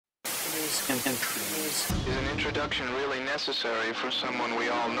Is an introduction really necessary for someone we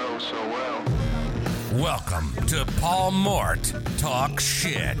all know so well? Welcome to Paul Mort Talk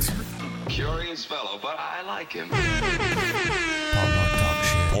Shit. Curious fellow, but I like him. Paul Mort Talk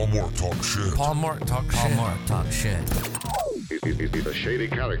Shit. Paul Mort Talk Shit. Paul Mort Talk Shit. Paul Mort Talk Shit. He's a shady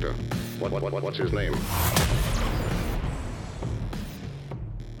character. What's his name?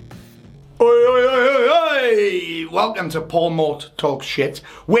 Oi, oi, oi, oi, oi! Welcome to Paul Mort Talk Shit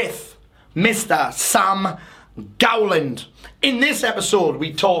with Mr. Sam Gowland. In this episode,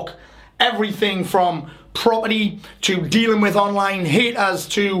 we talk everything from property to dealing with online haters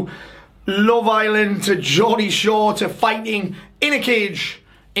to Love Island to Geordie Shore to fighting in a cage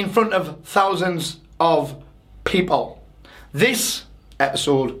in front of thousands of people. This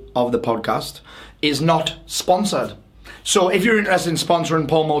episode of the podcast is not sponsored. So if you're interested in sponsoring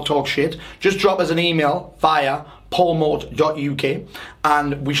Paul Mort Talk Shit, just drop us an email via paulmort.uk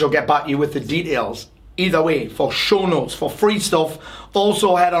and we shall get back to you with the details. Either way, for show notes, for free stuff,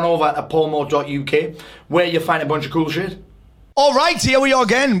 also head on over to paulmort.uk where you'll find a bunch of cool shit. Alright, here we are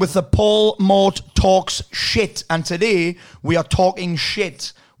again with the Paul Mort Talks Shit. And today we are talking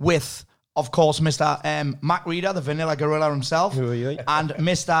shit with, of course, Mr. Mac Reader, the Vanilla Gorilla himself, and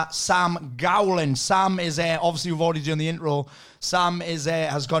Mr. Sam Gowland. Sam is, obviously we've already done the intro, Sam is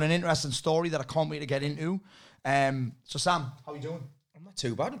has got an interesting story that I can't wait to get into. So Sam, how are you doing? I'm not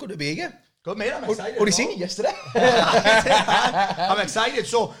too bad, good to be here. Good, mate, I'm excited. Already seen you yesterday. I'm excited.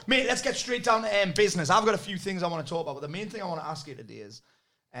 So, mate, let's get straight down to business. I've got a few things I want to talk about, but the main thing I want to ask you today is,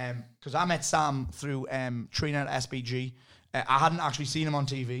 because I met Sam through training at SBG. I hadn't actually seen him on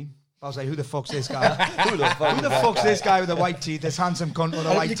TV. I was like, who the fuck's this guy? Who the fuck's this guy with the white teeth, this handsome cunt with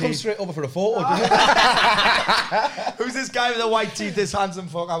the white teeth? You come straight over for a photo, Who's this guy with the white teeth, this handsome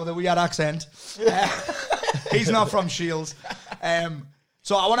fucker with a weird accent? He's not from Shields.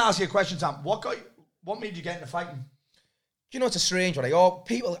 So I want to ask you a question, Sam. What made you get into fighting? You know, it's a strange one. I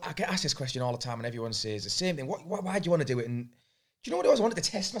get asked this question all the time and everyone says the same thing. Why do you want to do it? And do you know what it was? I wanted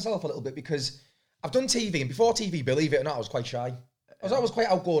to test myself a little bit because I've done TV, and before TV, believe it or not, I was quite shy. I was always quite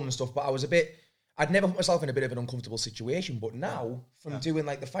outgoing and stuff, but I'd never put myself in a bit of an uncomfortable situation. But now, from doing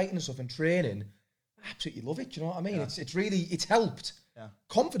like the fighting and stuff and training, I absolutely love it. Do you know what I mean? Yeah. It's helped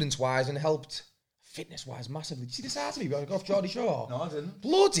confidence-wise and helped fitness-wise massively. Did you see the side of me when I got off Geordie Shore? No, I didn't.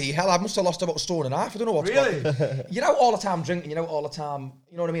 Bloody hell, I must have lost about 1.5 stone. I don't know what's really? You're out all the time drinking, you're out all the time,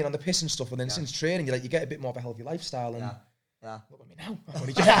 you know what I mean, on the piss and stuff, and then since training, you get a bit more of a healthy lifestyle. And look at me now.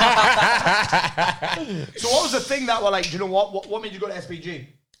 So what was the thing that were like, do you know what made you go to SBG?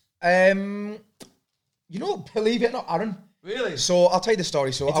 You know, believe it or not, Aaron. Really? So I'll tell you the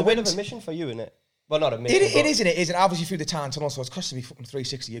story. So it's a bit of a mission for you, isn't it? Well, not a mission. It isn't. Obviously through the town tunnel, so it's costing me fucking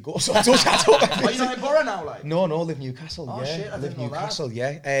 $360 a go. So I don't Are you not in Borough now, like? No, live Newcastle. Oh yeah. Shit, I live didn't know Newcastle. that.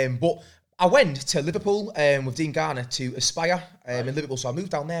 Yeah. But I went to Liverpool with Dean Garner to Aspire in Liverpool. So I moved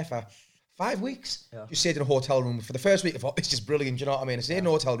down there for 5 weeks. Yeah. Just stayed in a hotel room. For the first week, I thought, this is brilliant. Do you know what I mean? I stayed in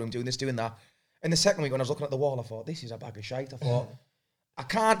a hotel room doing this, doing that. And the second week, when I was looking at the wall, I thought, this is a bag of shite. I thought, I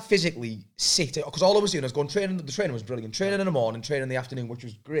can't physically sit it, because all I was doing was going training. The training was brilliant. Training in the morning, training in the afternoon, which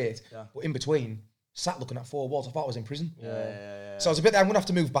was great. Yeah. But in between, sat looking at 4 walls. I thought I was in prison. Yeah. So I was a bit there, I'm going to have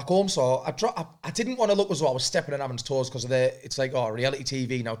to move back home. So I didn't want to look as though I was stepping on Aaron's toes, because it's like, reality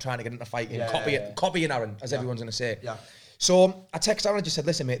TV now, trying to get into fighting, copying Aaron, as everyone's going to say. Yeah. So I texted Aaron and just said,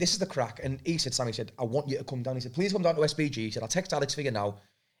 listen, mate, this is the crack. And he said, Sammy said, I want you to come down. He said, please come down to SBG. He said, I'll text Alex for you now.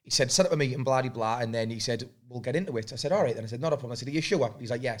 He said, set up a meeting, blah, blah, blah. And then he said, we'll get into it. I said, all right. Then I said, not a problem. I said, are you sure? He's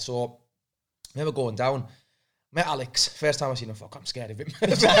like, yeah. So I remember going down. Met Alex. First time I seen him, fuck, I'm scared of him.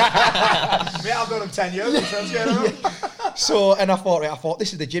 Mate, I've known him 10 years. I'm scared of him. So, and I thought,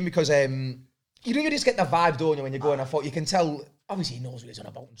 this is the gym, because, you just get the vibe, don't you, when you go, and I thought, you can tell, obviously he knows what he's on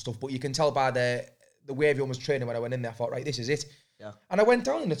about and stuff, but you can tell by the way everyone was training when I went in there. I thought, right, this is it. Yeah. And I went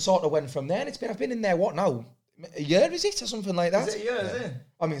down, and it sort of went from there, and I've been in there, what now? A year, is it? Or something like that? Is it a year, is it?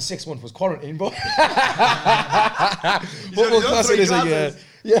 I mean, 6 months was quarantine, but... we'll class it as a year.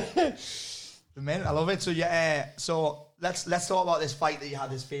 Yeah. Man, I love it. So, so let's talk about this fight that you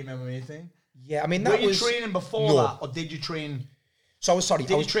had, this Fame MMA thing. Yeah, I mean, were you training before that, or did you train... So I was Did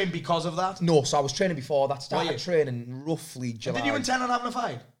you train because of that? No, so I was training before that. Started training roughly July. Did you intend on having a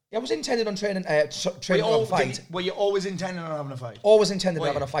fight? Yeah, I was intended on training on a fight. Were you always intending on having a fight? Always intended on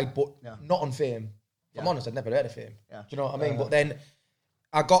having a fight, but not on Fame. I'm honest, I'd never heard of Fame. Yeah. Do you know what I mean? But then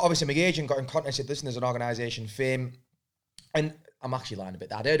I got, obviously, my agent got in contact and said, listen, there's an organisation, Fame. And I'm actually lying a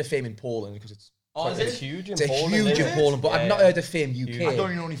bit. I'd heard of Fame in Poland because it's... It's huge in Poland. It's huge in Poland, but I've not heard of Fame UK. I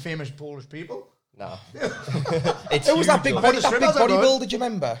don't even know any famous Polish people. No. It was that big bodybuilder, do you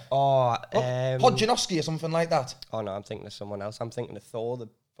remember? Oh, Podjanowski or something like that. Oh, no, I'm thinking of someone else. I'm thinking of Thor, the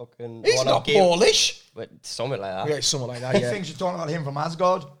fucking. He's one not of Game- Polish. But something like that. Yeah, something like that, He yeah. thinks you're talking about him from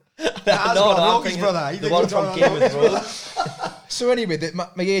Asgard. No, Asgard, I'm Loki's thinking brother. He the thinks one you're from talking Game about of Loki's Thrones. So anyway,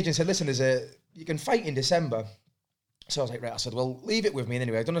 my agent said, listen, you can fight in December. So I was like, right. I said, well, leave it with me. And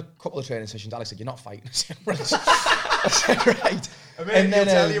anyway, I've done a couple of training sessions. Alex said, you're not fighting. I said, right. I said, right. I mean,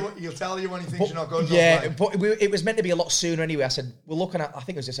 he'll tell you when he thinks you're not good enough. Yeah, like. but it was meant to be a lot sooner anyway. I said, we're looking at, I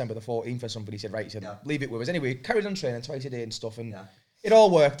think it was December the 14th or something. He said, right. He said, leave it with us. Anyway, carried on training twice a day and stuff. And it all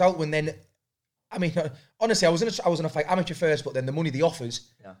worked out. When then, I mean, honestly, I was going to fight amateur first, but then the money they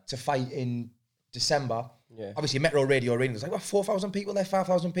offers to fight in December, obviously Metro Radio Arena was like, what, 4,000 people there,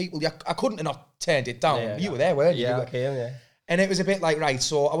 5,000 people. I couldn't have not turned it down. You were there, weren't you? Yeah, okay, And it was a bit like, right,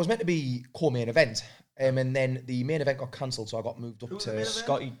 so I was meant to be co-main event, and then the main event got cancelled, so I got moved up to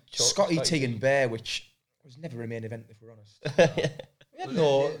Scotty T and Bear, which was never a main event, if we're honest.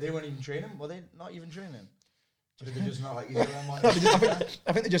 They weren't even training? Were they not even training? Or did they just not like you?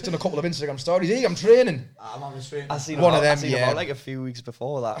 I think they just done a couple of Instagram stories. Hey, I'm training. I'm on the training. I seen One of them, I seen about like a few weeks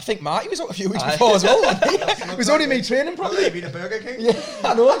before that. I think Marty was out a few weeks before as well. It was only me training, probably. Maybe the Burger King? Yeah,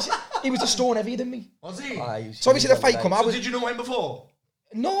 I know. He was a stone heavier than me. Was he? So obviously the fight come out. So did you know him before?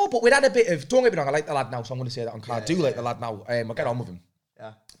 No, but we'd had a bit of. Don't get me wrong, I like the lad now, so I'm going to say that on card. I do like the lad now. I'll get on with him.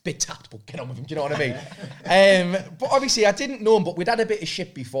 Yeah. Bit tapped, but get on with him. Do you know what I mean? But obviously I didn't know him, but we'd had a bit of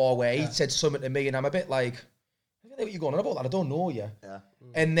shit before where he said something to me, and I'm a bit like, I don't know what you're going on about that. I don't know you. Yeah.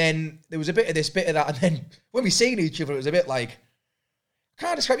 And then there was a bit of this, bit of that, and then when we seen each other, it was a bit like, I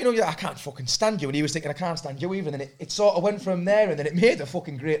can't describe, I can't fucking stand you. And he was thinking, I can't stand you either. And then it sort of went from there, and then it made a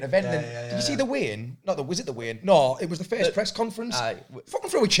fucking great event. And then, did you see the weigh-in? Was it the weigh-in? No, it was the first press conference. Fucking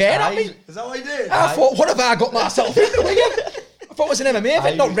threw a chair at me. Is that what he did? I thought, what have I got myself into again? I thought it was an MMA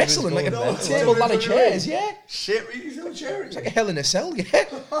event, not wrestling, like a table ladder chairs, Shit, really? He's in a chair? It's like a hell in a cell, yeah.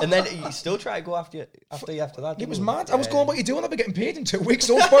 And then you still try to go after that. It was mad. I was going, what are you doing? I've been getting paid in 2 weeks.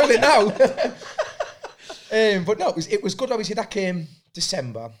 Don't spoil it now. But no, it was good. Obviously, that came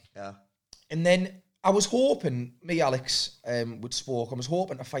December. Yeah. And then I was hoping, Alex, would spoke. I was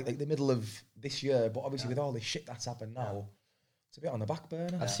hoping to fight like the middle of this year. But obviously, with all this shit that's happened now, it's a bit on the back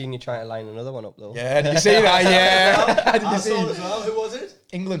burner. I've seen you trying to line another one up though. Yeah, did you see that? Yeah. Did you I see? saw it as well. Who was it?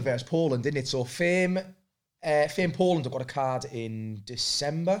 England versus Poland, didn't it? So Fame Poland have got a card in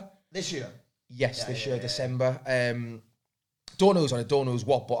December. This year? Yes, this year, December. Don't know who's on it, don't know who's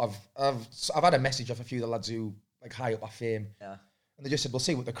what, but I've had a message off a few of the lads who like high up at Fame. Yeah. And they just said, we'll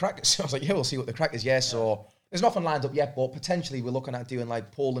see what the crack is. So I was like, yeah, we'll see what the crack is, So there's nothing lined up yet, but potentially we're looking at doing like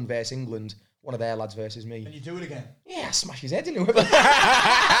Poland versus England, one of their lads versus me. And you do it again? Yeah, smash his head in whoever.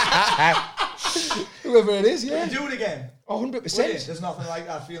 Whoever it is, yeah. You do it again? 100%. There's nothing like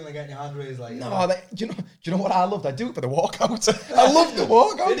that feeling of getting your hand raised like no, do you know what I loved? I do it for the walkout. I love the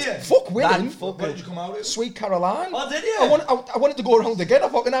walkout. Did you? Fuck winning. What did you come out with? Sweet Caroline. Oh, did you? I wanted to go around again. I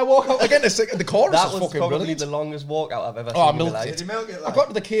thought, can I walk out again? The chorus That is was fucking probably brilliant. the longest walkout I've ever Oh, I seen in milked my it. life. Did you milk it? I got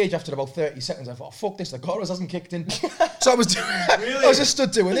to the cage after about 30 seconds. I thought, fuck this, the chorus hasn't kicked in. So I was Really? I was just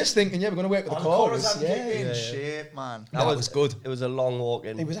stood doing this thinking, we're going to work with the The chorus. chorus hadn't kicked in. Yeah. Shit, man. That was good. It was a long walk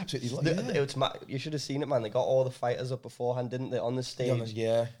in. It was absolutely lovely. You should have seen it, man. They got all the fighters up beforehand, didn't they? On the stage.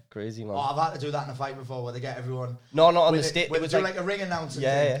 Yeah. Crazy, man. Oh, I've had to do that in a fight before where they get everyone. No, not on where the stage. Where It they was do like a ring announcement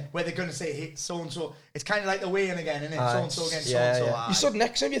thing, where they're going to say, hit so-and-so. It's kind of like the weigh-in again, isn't it? So-and-so against so-and-so. yeah. You stood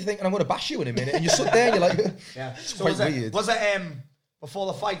next to him, you're thinking, I'm going to bash you in a minute. And you stood there and you're like... Yeah. It's So quite weird. was it before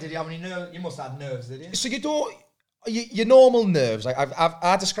the fight, did you have any nerves? You must have nerves, did you? So you don't... Your normal nerves, like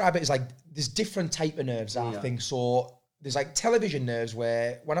I describe it as like, there's different type of nerves, I think. So there's like television nerves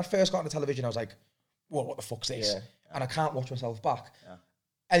where when I first got on the television, I was like, whoa, what the fuck's this? Yeah. And I can't watch myself back. Yeah.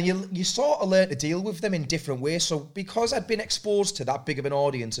 And you sort of learn to deal with them in different ways. So because I'd been exposed to that big of an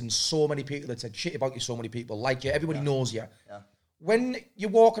audience and so many people that said shit about you, so many people like you, everybody knows you. Yeah. When you're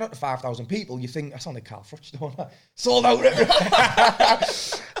walking out to 5,000 people, you think, I sound like Carl Froch, don't I? Sold out.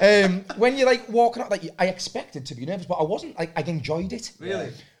 When you're like walking out, like I expected to be nervous, but I wasn't. Like I enjoyed it.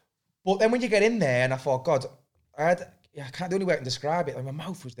 Really? But then when you get in there, and I thought, God, the only way I can describe it, like my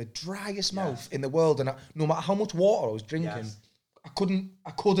mouth was the driest mouth in the world, and no matter how much water I was drinking, I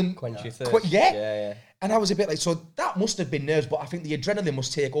couldn't Quench your thirst. Yeah. And I was a bit like, so that must have been nerves, but I think the adrenaline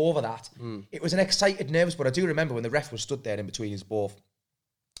must take over that. It was an excited nerves, but I do remember when the ref was stood there in between us both.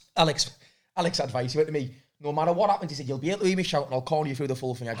 Alex advice, he went to me, no matter what happens, he said, you'll be able to hear me shout and I'll call you through the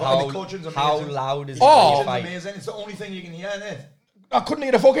full thing. How loud is the It's fight? amazing. It's the only thing you can hear, isn't it? I couldn't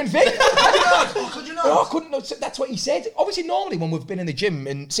hear the fucking thing. Could you not? No, I couldn't. That's what he said. Obviously, normally when we've been in the gym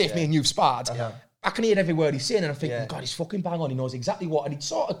and say if me and you've sparred, I can hear every word he's saying and I'm thinking, God, he's fucking bang on. He knows exactly what, and he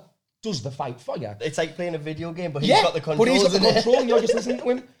sort of does the fight for you. It's like playing a video game, but he's got the controls. But he's got the in it. control and you're just listening to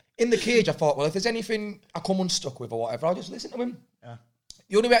him. In the cage, I thought, well, if there's anything I come unstuck with or whatever, I'll just listen to him. Yeah.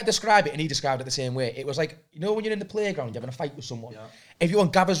 The only way to describe it, and he described it the same way, it was like, you know when you're in the playground, you're having a fight with someone, everyone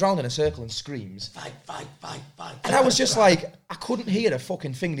gathers round in a circle and screams. Fight. And I was just like, I couldn't hear a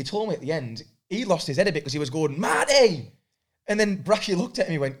fucking thing. And he told me at the end, he lost his head a bit because he was going, Marty! And then Brashy looked at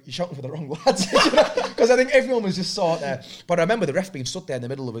him and he went, you're shouting for the wrong lads. Because I think everyone was just sort of... But I remember the ref being stood there in the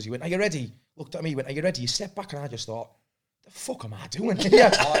middle of us. He went, are you ready? Looked at me, he went, are you ready? He stepped back and I just thought, the fuck am I doing? There's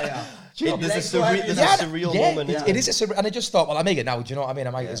a surreal moment. It is a surreal... And I just thought, well, I'm here now, do you know what I mean?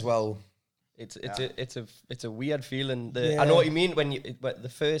 I might as well... It's a weird feeling. I know what you mean when the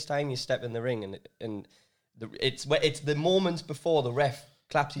first time you step in the ring and it's the moments before the ref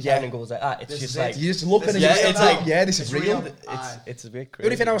claps his hand and goes like that. It's just like you just look at it. It's like this is real. It's a bit crazy. The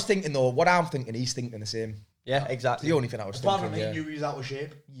only thing I was thinking though, what I'm thinking, he's thinking the same. Yeah, exactly. The only thing I was Apart thinking. from he knew he was out of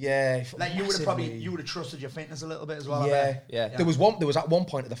shape. Yeah, Like you would have trusted your fitness a little bit as well. Yeah. There was at one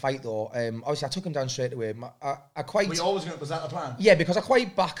point of the fight though. Obviously, I took him down straight away. I quite. Was that the plan? Yeah, because I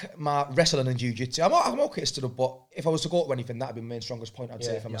quite back my wrestling and jiu-jitsu. I'm okay to stood up, but if I was to go to anything, that'd be my main strongest point. I'd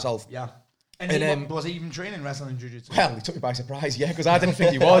say for myself. Yeah. And was he even training wrestling and jiu-jitsu? Well, he took me by surprise, because I didn't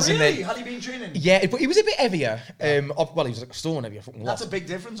think he was. Really? And then, Had he been training? yeah, but he was a bit heavier. Well, he was like a stone heavier. That's a big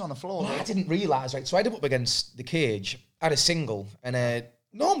difference on the floor. I didn't realise, right? So I ended up against the cage. I had a single, and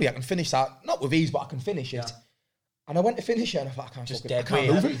normally I can finish that, not with ease, but I can finish it. And I went to finish it, and I thought, I can't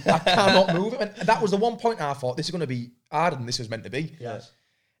move it. I cannot move it. And that was the one point I thought, this is going to be harder than this was meant to be. Yes.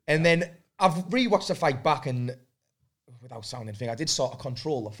 And then I've rewatched the fight back, and without sounding thing, I did sort of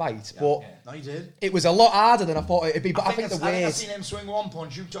control the fight, but No, you did. it was a lot harder than I thought it'd be. But I think the way I've seen him swing one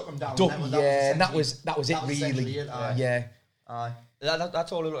punch, you took him down. that was it really. Yeah. Aye.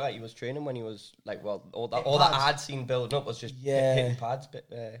 That's all it looked like he was training when he was like, well, all that I had seen building up was just hitting pads.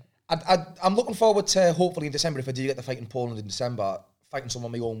 I'm looking forward to hopefully in December, if I do get the fight in Poland in December, fighting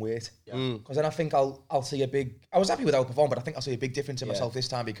someone my own weight. Because then I think I'll see a big. I was happy with how I performed, but I think I'll see a big difference in myself this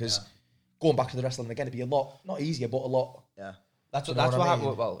time because going back to the wrestling again, it'd be a lot, not easier, but a lot. Yeah. That's what I mean?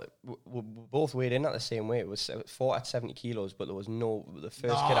 happened. Well, we both weighed in at the same weight. It was fought at 70 kilos, but there was the first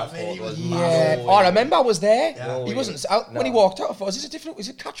kid I fought was massive. I remember I was there. Yeah. He wasn't when he walked out. I thought, is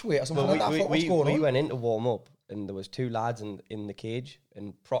it catch weight or something like that? I thought, what's going on? We went in to warm up, and there was two lads in the cage,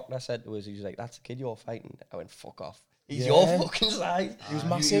 and Proctor said to us, he was like, "That's the kid you're fighting." I went, "Fuck off." He's your fucking size. He was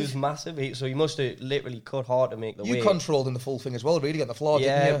massive. He was massive. So he must have literally cut hard to make the weight. You controlled in the full thing as well, really, on the floor,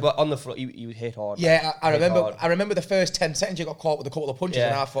 didn't you? But on the floor, he would hit hard. Yeah, I remember the first 10 seconds you got caught with a couple of punches,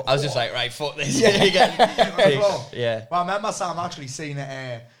 and I thought, I was just like, right, fuck this. Yeah. Well, I remember Sam actually seeing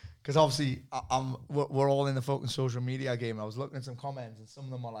it, because obviously we're all in the fucking social media game. I was looking at some comments, and some of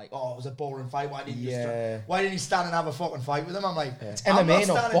them were like, "Oh, it was a boring fight. Why didn't he stand and have a fucking fight with him?" I'm like, it's I'm MMA, not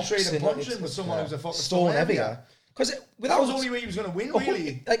not standing boxing, trading punching with someone who's a fucking stone heavier. Because that was the only way he was going to win,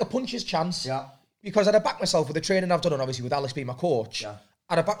 really. Like a puncher's chance. Yeah. Because I'd have backed myself with the training I've done, and obviously with Alice being my coach. Yeah.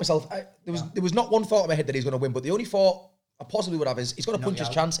 I'd have backed myself. There was not one thought in my head that he's going to win, but the only thought I possibly would have is he's got a puncher's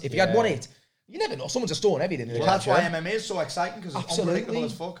chance. If he had won it, you never know. Someone's a stone heavy. Well, that's why MMA is so exciting, because it's unpredictable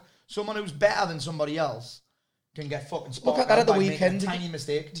as fuck. Someone who's better than somebody else can get fucking spot. Look at that at the by weekend. making a tiny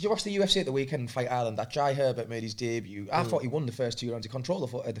mistake. Did you watch the UFC at the weekend Fight Island? That Jai Herbert made his debut. I thought he won the first 2 rounds. He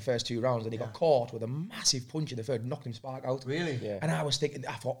controlled the first 2 rounds, and he got caught with a massive punch in the third, knocked him spark out. Really? Yeah. And I was thinking,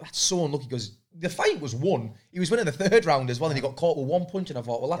 I thought, that's so unlucky, because the fight was won. He was winning the 3rd round as well, and he got caught with 1 punch, and I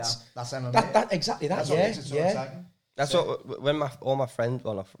thought, well, that's MMA. Exactly that. That's what makes it so exciting. That's what when all my friends,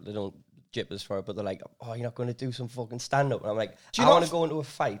 well, they don't jippers for it, but they're like, "Oh, you're not going to do some fucking stand up," and I'm like, I want to go into a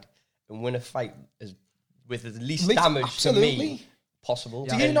fight and win a fight with the least damage to me possible.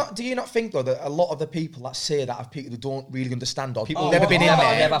 Do you not think though that a lot of the people that say that are people who don't really understand or people never been in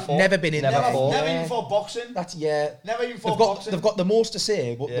there, never been in never even fought boxing. That's never even fought boxing. They've got the most to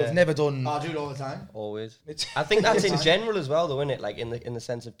say, but they've never done. I do it all the time. Always. I think that's in general as well, though, isn't it? Like in the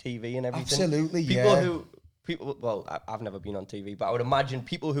sense of TV and everything. Absolutely, People. Well, I've never been on TV, but I would imagine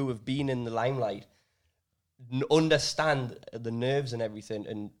people who have been in the limelight understand the nerves and everything,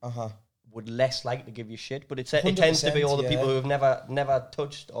 and would less like to give you shit. But it tends to be all the people who have never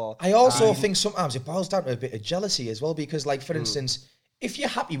touched or. I also think sometimes it boils down to a bit of jealousy as well, because, like, for instance, if you're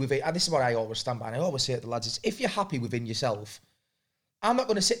happy with it, and this is what I always stand by, and I always say to the lads, is if you're happy within yourself, I'm not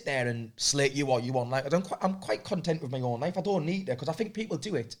going to sit there and slate you or you on life. I'm quite content with my own life. I don't need it, because I think people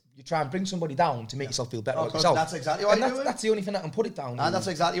do it. You try and bring somebody down to make yourself feel better about yourself. That's exactly what I do. That's the only thing I can put it down. That's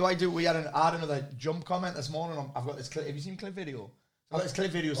exactly what I do. I had another jump comment this morning. I've got this clip. Have you seen clip video? I've got this clip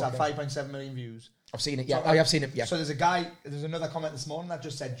video. It's had 5.7 million views. I've seen it. Yeah, I have seen it. Yeah. So there's another comment this morning that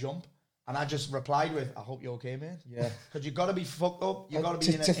just said jump. And I just replied with, "I hope you're okay, mate." Yeah. Because you've got to be fucked up. You've got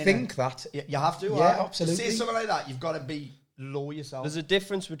to be that. You have to. Yeah, absolutely. To say something like that, you've got to be lower yourself. There's a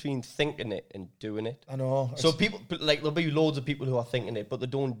difference between thinking it and doing it. I know. So people, but like, there'll be loads of people who are thinking it, but they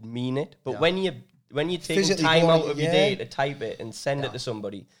don't mean it. But Yeah. when you take Physically time going, out of your yeah. day to type it and send it to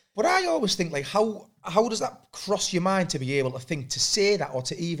somebody, But I always think, like, how does that cross your mind to be able to think to say that or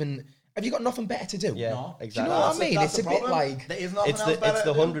to even... Have you got nothing better to do? yeah, No. Do you exactly. know what I mean? That's It's a the bit problem. like... There is nothing It's else the better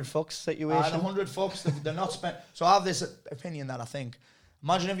to do. 100 fucks The situation. 100 fucks, they're not spent. So I have this opinion that I think,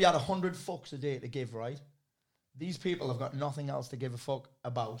 imagine if you had 100 fucks a day to give, right? These people have got nothing else to give a fuck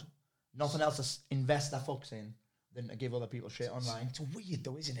about, nothing else to invest their fucks in than to give other people shit online. It's weird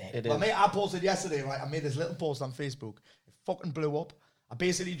though, isn't it? It Well, is. mate, I posted yesterday, right? I made this little post on Facebook. It fucking blew up. I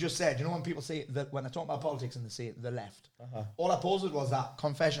basically just said, you know when people say that when I talk about politics and they say the left, all I posted was that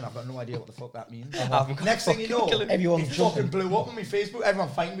confession. I've got no idea what the fuck that means. haven't got Next thing you know, Everyone's it jumping. fucking blew up on my Facebook. Everyone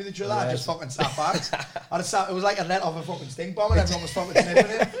fighting with each other. I just fucking sat back. I just sat, it was like a let off a fucking stink bomb, and everyone was fucking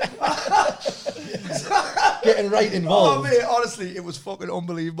sniffing it. Getting right Oh, involved. mate, honestly, it was fucking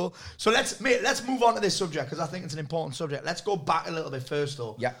unbelievable. So let's move on to this subject because I think it's an important subject. Let's go back a little bit first,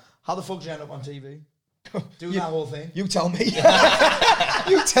 though. Yeah. How the fuck did you end up on TV? Doing that whole thing. You tell me.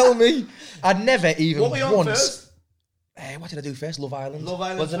 You tell me. I'd never even What were you on once... first? What did I do first? Love Island? Love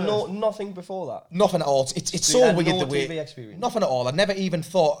Island. Was there first. nothing before that? Nothing at all. It's So you so had weird no the way... TV experience? Nothing at all. I never even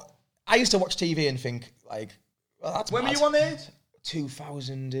thought... I used to watch TV and think, like, well, that's When were mad. you on there?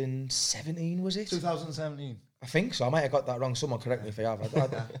 2017, was it? 2017. I think so. I might have got that wrong. Someone correct me if I have.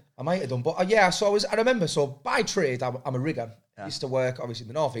 I might have done. But yeah, so I remember, so by trade, I'm a rigger. Yeah. Used to work, obviously, in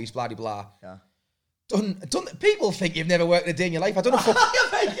the North East, blah, blah, blah. Yeah. Done, people think you've never worked a day in your life. I've done Get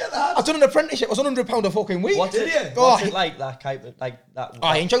that. I've done an apprenticeship. It was £100 a fucking week. What's Did it? you? What's Oh, it like? That kind of like that.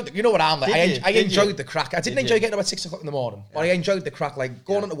 I enjoyed it. You know what I'm like. Did you? I Did enjoyed you? the crack. I didn't Did enjoy you? getting up at 6 o'clock in the morning, but I enjoyed the crack. Like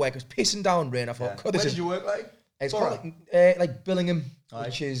going into work, it was pissing down rain. I thought, God, Where this did is. you work like? It's Borough? called like Billingham, Aye.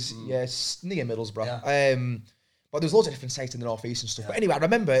 which is yes near Middlesbrough. Yeah. But there's loads of different sites in the North East and stuff. But anyway, I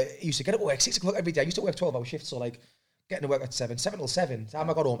remember I used to get up at work 6 o'clock every day. I used to work 12-hour shifts, so like getting to work at 7 till 7. Time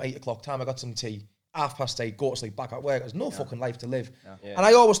I got home 8 o'clock. Time I got some tea. 8:30, go to sleep, back at work. There's no fucking life to live. Yeah. And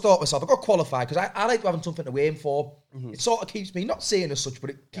I always thought myself, I got qualified because I like having something to aim for. It sort of keeps me, not saying as such, but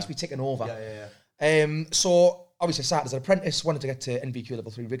it keeps me ticking over. Yeah. So obviously I started as an apprentice, wanted to get to NVQ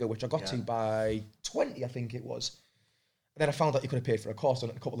level 3 rigger, which I got to by 20, I think it was. And then I found out you could have paid for a course on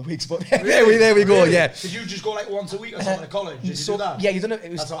it in a couple of weeks, but there we go, Really? yeah. Did you just go like once a week or something to college? Did you So, do that? yeah, you don't know.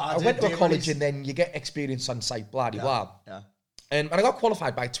 It was, That's what I I went did, to a day college release. and then you get experience on site, blah, blah, blah. Yeah. And I got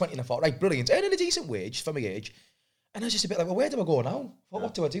qualified by 20 and I thought, right, brilliant. Earning a decent wage for my age. And I was just a bit like, well, where do I go now?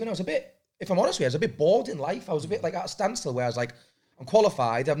 What do I do? And I was a bit, if I'm honest with you, I was a bit bored in life. I was a bit like at a standstill where I was like, I'm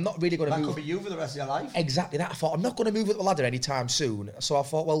qualified. I'm not really going to That move. could be you for the rest of your life. Exactly that. I thought, I'm not going to move up the ladder anytime soon. So I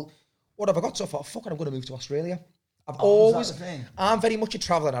thought, well, what have I got? So I thought, fuck it, I'm going to move to Australia. I've was that the thing? I'm very much a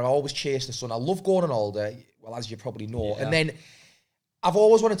traveller and I always chase the sun. I love going on holiday, well, as you probably know. And then I've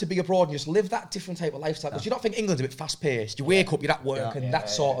always wanted to be abroad and just live that different type of lifestyle. Because you don't think England's a bit fast paced. You wake up, you're at work, and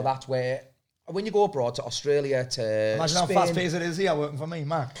that's sort of that where when you go abroad to Australia, to Imagine Spain, how fast paced it is here working for me,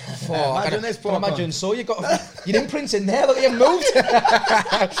 Mark. Oh, Imagine this poor imagine. cunt. So you got your imprints in there. Look, you've moved.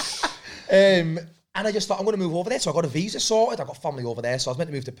 And I just thought I'm going to move over there. So I got a visa sorted. I got family over there. So I was meant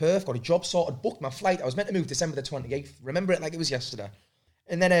to move to Perth. Got a job sorted. Booked my flight. I was meant to move December the 28th. Remember it like it was yesterday.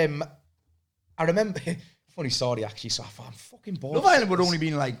 And then I remember funny story actually. So I thought I'm fucking bored. Love Island would only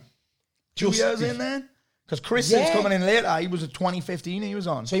been like 2 Just years in then. Because Chris is coming in later. He was at 2015 he was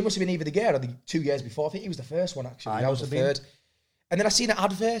on. So he must have been either the year or the 2 years before. I think he was the first one actually. Aye, I was must the have been. third. And then I seen an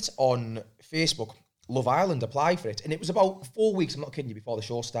advert on Facebook. Love Island, apply for it. And it was about 4 weeks, I'm not kidding you, before the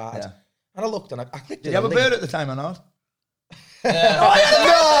show started. Yeah. And I looked and I clicked Did you have a bird at the time or not?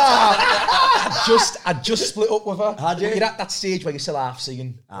 I just split up with her. Had you? You're at that stage where you're still half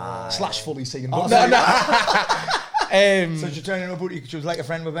seeing, slash fully seeing. Oh, But so no. So she turned into a booty. She was like a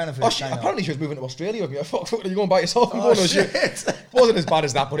friend with benefits. Oh, apparently she was moving to Australia with me. I thought, "Fuck, are you going by yourself?" I'm going, "No, shit." It wasn't as bad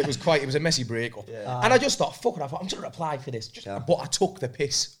as that, but it was a messy breakup. And I just thought, fuck it, I thought, I'm just going to apply for this. But I took the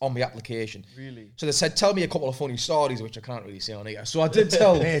piss on my application. Really? So they said, tell me a couple of funny stories, which I can't really say on here. So I did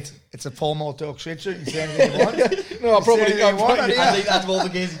tell. Mate, it's a Paul Moore talk shit show. You can say anything you want. No, I probably. anything you want, probably- yeah. I think that's all the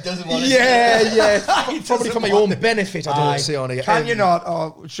case he doesn't want to Yeah. Probably doesn't for my want own benefit, I don't want to say on here. Can you not,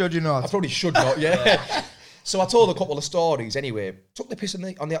 or should you I not? probably should not, yeah. So I told a couple of stories anyway, took the piss on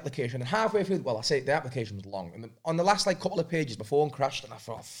the application, and halfway through, well, I say the application was long, and on the last couple of pages, my phone crashed, and I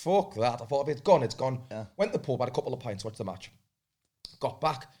thought, fuck that. I thought, if it's gone, it's gone. Yeah. Went to the pub, had a couple of pints, watched the match. Got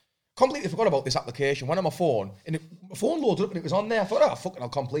back, completely forgot about this application, went on my phone, and my phone loaded up and it was on there. I thought, oh, fuck it, I'll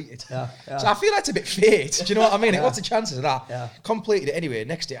complete it. Yeah. So I feel that's a bit fate, do you know what I mean? What's the chances of that? Yeah. Completed it anyway.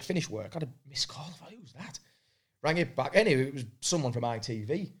 Next day, I finished work, had a missed call. I thought, who's that? Rang it back. Anyway, it was someone from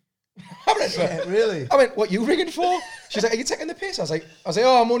ITV. I went, Yeah, really? I went, what you ringing for? She's like, are you taking the piss? I was like,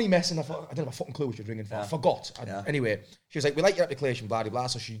 oh, I'm only messing. I thought, I didn't have a fucking clue what she was ringing for. I forgot. Anyway, she was like, we like your application, blah, blah, blah.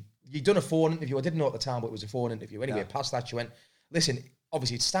 So you'd done a phone interview. I didn't know at the time, but it was a phone interview. Anyway, past that, she went, listen,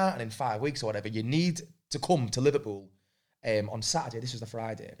 obviously it's starting in 5 weeks or whatever. You need to come to Liverpool on Saturday. This was the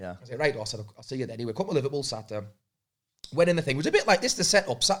Friday. Yeah. I said, right, I said, I'll see you there. Anyway, come to Liverpool Saturday. Went in the thing. It was a bit like this, the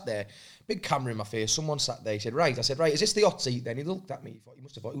setup, sat there, big camera in my face. Someone sat there. He said, right. I said, right, is this the hot seat then? He looked at me. He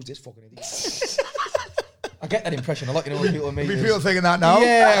must have thought, who's this fucking idiot? I get that impression a lot, you know, when people meet. People thinking that now?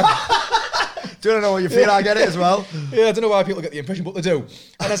 Yeah. Do you know what you feel? I get it as well. Yeah, I don't know why people get the impression, but they do.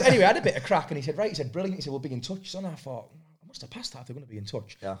 And anyway, I had a bit of crack, and he said, right, he said, brilliant. He said, we'll be in touch. So I thought, I must have passed that if they're going to be in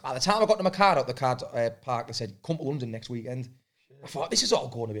touch. Yeah. By the time I got to my car out the car park, they said, come to London next weekend. I thought, this is all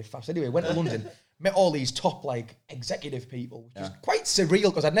going a bit fast. Anyway, went to London, met all these top, like, executive people, which is quite surreal,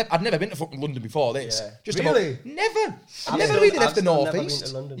 because I'd never been to fucking London before this. Yeah. Just Really? Never. I've Never still- really left I've the still never northeast. been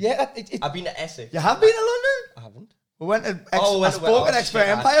to London. Yeah, I've been to Essex. You have been to London? I haven't. We went to went spoken Expert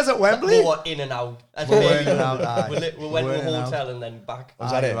Empires at Wembley. We were in and out. That's We were maybe- in and out, aye. We went We to were in a and hotel and then back.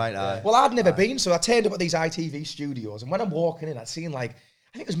 Was that it? Right, aye. Well, I'd never been, so I turned up at these ITV studios, and when I'm walking in, I'd seen, like,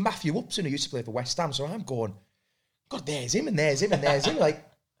 I think it was Matthew Upson who used to play for West Ham, so I'm going, God, there's him, and there's him, and there's him, like,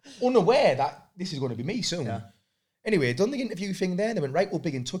 unaware that this is going to be me soon. Yeah. Anyway, done the interview thing there, they went, right, we'll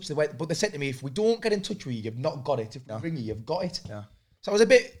be in touch. But they said to me, if we don't get in touch with you, you've not got it. If we ring you, you've got it. Yeah. So I was a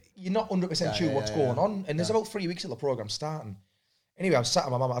bit, you're not 100% sure yeah, what's yeah, going yeah. on, and there's about 3 weeks till the programme starting. Anyway, I was sat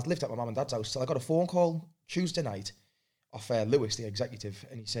at I lived at my mum and dad's house, so I got a phone call Tuesday night off Lewis, the executive,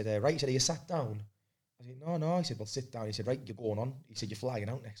 and he said, right, he said, are you sat down? I said, no. He said, well, sit down. He said, right, you're going on. He said, you're flying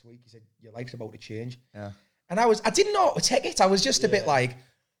out next week. He said, your life's about to change. Yeah. And I didn't know how to take it. I was just a bit like,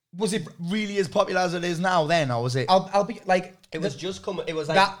 Was it really as popular as it is now then, or was it? I'll be like, It was just coming. It was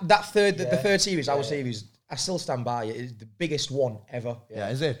like the third series, our series, I still stand by it. It's the biggest one ever. Yeah,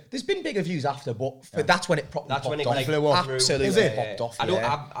 is it? There's been bigger views after, but that's when it properly That's when popped it off. like Flew off. through. Absolutely Is it? popped off.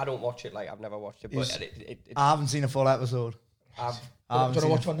 I don't watch it. Like I've never watched it, but Is- I haven't seen a full episode. I've Do you want to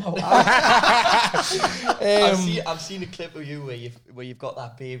watch one now? I've seen a clip of you where you've got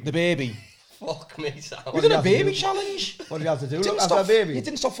that baby. The baby. Fuck me, Sam. We did you a have to baby do? challenge. What do you have to do? You Look didn't after a stop, baby? you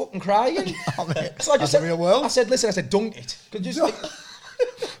didn't stop fucking crying. Oh, man. So I just That's said, the real world. I said, listen, I said, dunk it. Could you just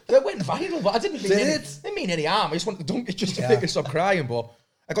It went viral, but I didn't mean didn't mean any harm. I just wanted to dunk it just to make it stop crying. But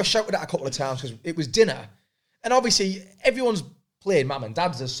I got shouted at a couple of times because it was dinner. And obviously, everyone's playing mum and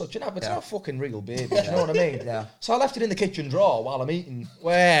dad's as such, but it's not a fucking real baby. Do you know what I mean? Yeah. So I left it in the kitchen drawer while I'm eating.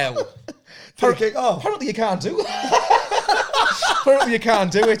 Well, Kick off. apparently you can't do that. Apparently you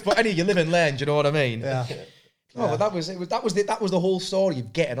can't do it, but anyway, you live and learn. Do you know what I mean? Yeah. No, but that was the whole story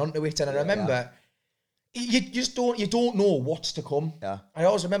of getting onto it. And I remember you just don't know what's to come. Yeah. I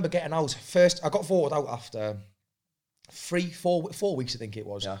always remember getting out first. I got voted out after 4 weeks, I think it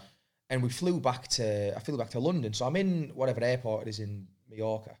was. Yeah. And I flew back to London. So I'm in whatever airport it is in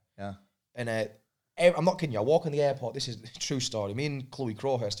Mallorca. Yeah. And I'm not kidding you. I walk in the airport. This is a true story. Me and Chloe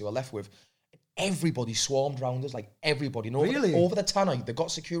Crowhurst, who I left with, everybody swarmed round us, like everybody. And Really? Over the tannoy. They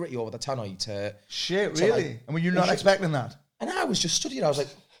got security over the tannoy to... Shit, So, really? like, and were you not shit. expecting that? And I was just studying. I was like...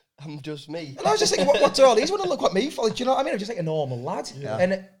 I'm just me. And I was just thinking, what do all these want to look at me for? Like, do you know what I mean? I'm just like a normal lad. Yeah.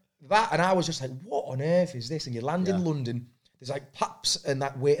 And I was just like, what on earth is this? And you land in London, there's like paps and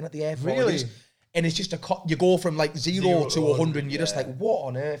that waiting at the airport. Really? And it's just you go from like zero to 100 and you're just like, what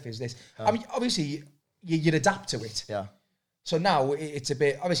on earth is this? I mean, obviously, you'd adapt to it. Yeah. So now it's a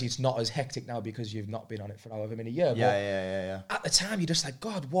bit, obviously it's not as hectic now because you've not been on it for however many years. Yeah. But at the time, you're just like,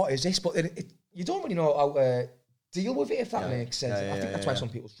 God, what is this? But you don't really know how to deal with it, if that makes sense. I think that's why some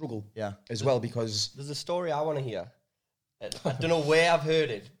people struggle as well, because... There's a story I want to hear. I don't know where I've heard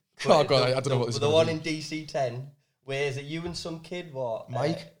it. Oh, God, I don't know what this is The gonna one be. in DC10, where is it you and some kid, what?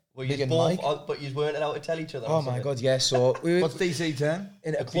 Mike? Were you Big and both Mike? on, but you weren't allowed to tell each other. Oh or my something? God, yeah. So we were What's DC10?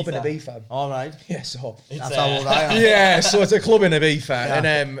 in a club in Ibiza. All right. Yeah, so... That's how old I am. Yeah, so it's a club in Ibiza,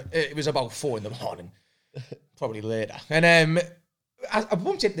 and it was about 4 a.m, probably later. And I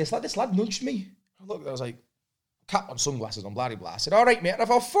bumped into this lad nudged me. I looked, I was like, cap on, sunglasses on, blah, blah, blah. I said, all right, mate. And I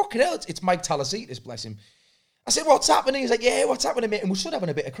thought, fucking hell, it's Mike Talasitis, bless him. I said, what's happening? He's like, yeah, what's happening, mate? And we stood having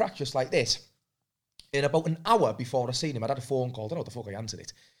a bit of crack just like this. In about an hour before I seen him, I'd had a phone call, I don't know what the fuck I answered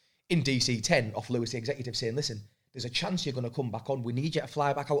it, in DC10 off Lewis, the executive, saying, listen, there's a chance you're going to come back on. We need you to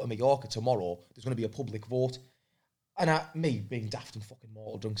fly back out of Mallorca tomorrow. There's going to be a public vote. And me, being daft and fucking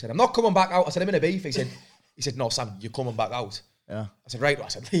mortal drunk, said, I'm not coming back out. I said, I'm in a beef. He said, no, Sam, you're coming back out. Yeah. I said, right. I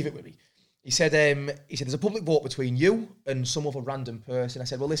said, leave it with me. He said, there's a public vote between you and some other random person. I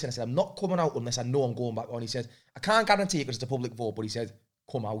said, well, listen, I'm not coming out unless I know I'm going back on. He said, I can't guarantee it because it's a public vote, but he said,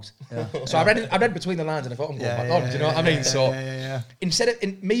 come out. So I read between the lines and I thought I'm going back on. Do you know what I mean? So instead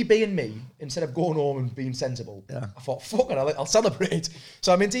of me being me, instead of going home and being sensible, I thought, fuck it, I'll celebrate.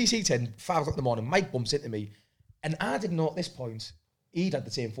 So I'm in DC 10, 5 o'clock in the morning. Mike bumps into me, and I didn't know at this point he'd had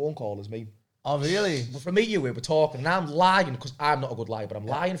the same phone call as me. Oh, really? But for me, we were talking, and I'm lying because I'm not a good liar, but I'm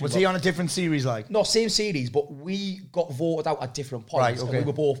lying. Was he on a different series, like? No, same series, but we got voted out at different points, and we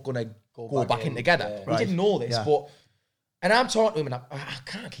were both going to go back in together. We didn't know this, but... And I'm talking to him, and I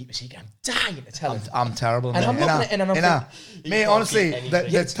can't keep a secret. I'm dying to tell him. I'm terrible, and man. I'm looking at it, and I'm thinking... Mate, honestly,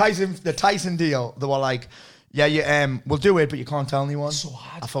 the Tyson deal, they were like... Yeah, we'll do it, but you can't tell anyone. So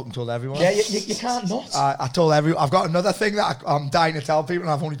hard. I fucking told everyone. Yeah, you can't not. I told everyone. I've got another thing that I'm dying to tell people,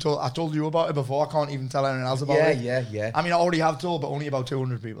 and I told you about it before. I can't even tell anyone else about it. Yeah. I mean, I already have told, but only about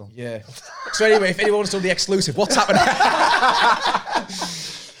 200 people. Yeah. So anyway, if anyone wants to know the exclusive, what's happening?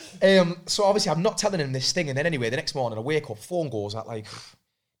 So obviously, I'm not telling him this thing, and then anyway, the next morning, I wake up, phone goes at like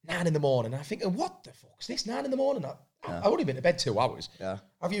 9 in the morning, and I think, what the fuck's this? 9 in the morning? I've only been to bed 2 hours. Yeah.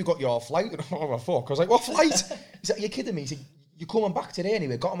 Have you got your flight? Oh, my fuck. I was like, what flight? He's like, you're kidding me? He said, you're coming back today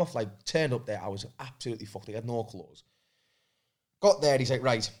anyway. Got on my flight, turned up there. I was absolutely fucked. I had no clothes. Got there, and he's like,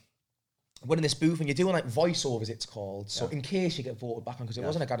 right, we're in this booth, and you're doing like voiceovers, it's called. So in case you get voted back on, because it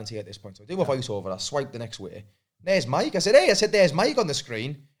wasn't a guarantee at this point. So I do a voiceover, I swipe the next way. There's Mike. I said, there's Mike on the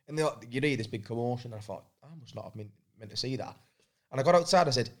screen. And you read this big commotion. And I thought, I must not have meant to see that. And I got outside,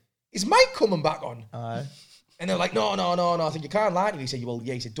 I said, is Mike coming back on? Aye. And they're like, no. I think you can't lie to me. He said, well,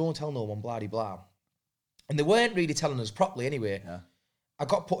 yeah. He said, don't tell no one, blah, blah, blah. And they weren't really telling us properly anyway. Yeah. I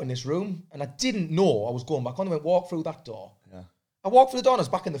got put in this room, and I didn't know I was going back on. I went, walk through that door. Yeah. I walked through the door, and I was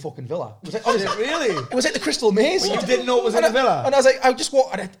back in the fucking villa. It was like, honestly, really? It was like the Crystal Maze. Well, you didn't know it was in the villa? And I was like, I just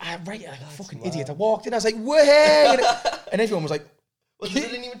walked, and I like a fucking idiot. I walked in, I was like, way! And everyone was like, well, they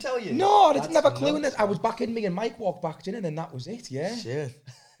didn't even tell you? No, I didn't have a clue in this. I was back in, me and Mike walked back in, and then that was it, yeah. Shit.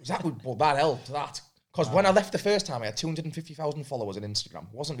 That helped, that. Because when I left the first time, I had 250,000 followers on Instagram.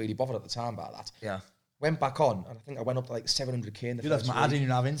 Wasn't really bothered at the time by that. Yeah. Went back on, and I think I went up to like 700k in the first week. I didn't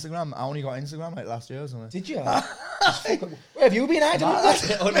even have Instagram. I only got Instagram like last year or something. Did you? Where have you been hiding?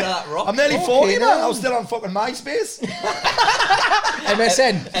 Under that rock. I'm nearly 40 now. I was still on fucking MySpace.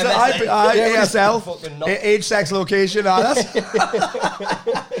 MSN. ASL. Age, sex, location. That's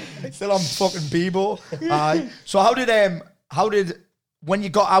still on fucking Bebo. So how did when you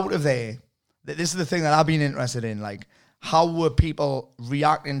got out of there? This is the thing that I've been interested in. Like, how were people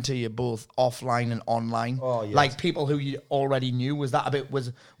reacting to you both offline and online? Oh, yes. Like people who you already knew. Was that a bit?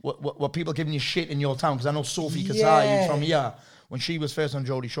 Were people giving you shit in your town? Because I know Sophie Kasai from here. When she was first on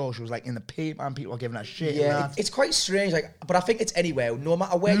Geordie Shore, she was like in the paper and people were giving her shit. Yeah, it's quite strange. Like, but I think it's anywhere, no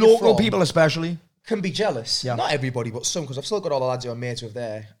matter where local you're from, people especially can be jealous. Yeah. Not everybody, but some, because I've still got all the lads who I'm mates with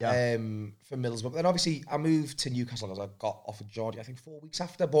there from Middlesbrough. But then obviously I moved to Newcastle because I got offered Geordie, I think 4 weeks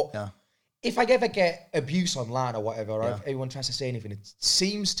after. But if I ever get abuse online or whatever, or if everyone tries to say anything, it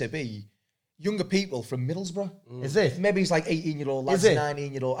seems to be younger people from Middlesbrough. Is it? Maybe it's like 18-year-old lads,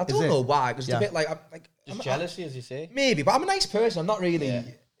 19-year-old. I don't know why, because it's a bit like... Just jealousy, as you say. Maybe, but I'm a nice person. I'm not really... Yeah.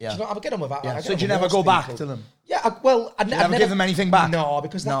 Do you know, I get on with that. Yeah. So do you never go back to them? Yeah, I'd never give them anything back? No,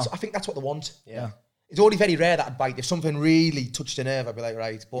 because I think that's what they want. Yeah. It's only very rare that I'd bite. If something really touched a nerve, I'd be like,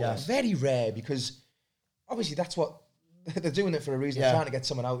 right. But very rare, because obviously that's what... They're doing it for a reason. They're trying to get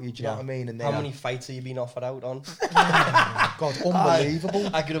someone out of you. Do you know what I mean? And how many fights have you been offered out on? God, unbelievable.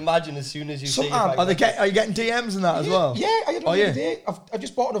 I could imagine as soon as you say... Are you getting DMs and that as well? Yeah, I had one day. I've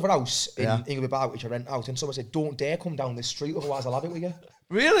just bought another house in Ingleby Bar, which I rent out, and someone said, don't dare come down this street, otherwise I'll have it with you.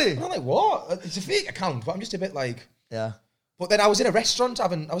 Really? And I'm like, what? It's a fake account, but I'm just a bit like... Yeah. But then I was in a restaurant, I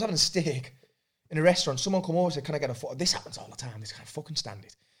was having a steak in a restaurant. Someone come over and said, can I get a photo? This happens all the time. This can't fucking stand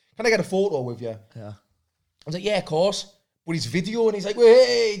it. Can I get a photo with you? Yeah. I was like, yeah, of course. But he's video and he's like,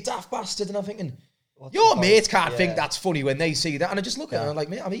 hey, daft bastard. And I'm thinking, your mates can't think that's funny when they see that. And I just look at him and I'm like,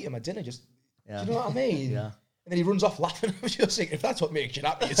 mate, I'm eating my dinner. Just, do you know what I mean? Yeah. And then he runs off laughing. I was just thinking, if that's what makes you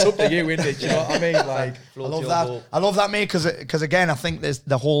happy, it's up to you, isn't it? Do you know what I mean? Like, I love that. I love that, mate, because again, I think there's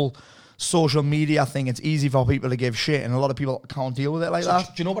the whole social media thing. It's easy for people to give shit, and a lot of people can't deal with it like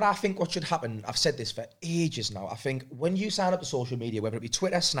that. Do you know what I think what should happen? I've said this for ages now. I think when you sign up to social media, whether it be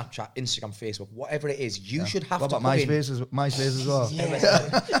Twitter, Snapchat, Instagram, Facebook, whatever it is, you should have to put MySpace as well.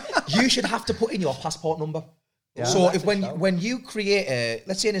 You should have to put in your passport number. Yeah. So if when you create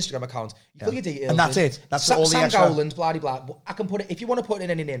let's say an Instagram account, you put your details, and that's it. That's all the Sam extra. Gowland, blah blah blah. I can put it if you want to put in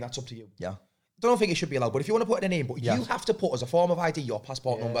any name. That's up to you. Yeah. Don't think it should be allowed, but if you want to put in a name, but you have to put as a form of ID your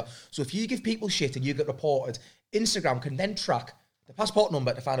passport number. So if you give people shit and you get reported, Instagram can then track the passport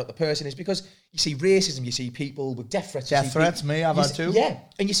number to find out the person is, because you see racism, you see people with death threats. Death threats, me, I've had too. Yeah,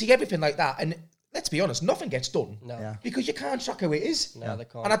 and you see everything like that. And let's be honest, nothing gets done. No. Yeah. Because you can't track who it is. No, they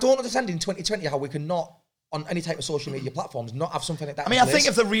can't. And I don't understand in 2020 how we can not, on any type of social media platforms, not have something like that. I mean, I think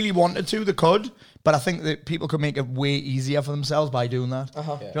if they really wanted to, they could. But I think that people could make it way easier for themselves by doing that. Do you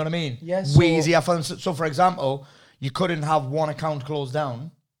know what I mean? Yeah, way so- easier for them. So, for example, you couldn't have one account closed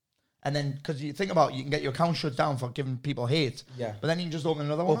down. And then, because you think about it, you can get your account shut down for giving people hate. Yeah. But then you can just open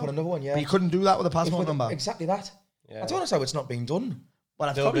another one. Open up. another one, yeah. But you couldn't do that with a If passport with- number. Exactly that. Yeah. I don't understand how it's not being done. Well,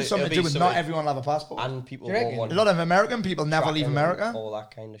 that's It'll probably be- something to it'll do be with not something- everyone will have a passport. And people Do you reckon? won't want A lot of American people never track leave them, America. all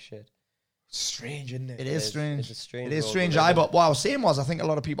that kind of shit. Strange, isn't it? It is is. strange. It's a strange It is world strange. we live in. But what I was saying was, I think a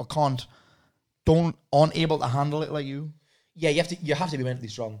lot of people aren't able to handle it like you. Yeah, you have to be mentally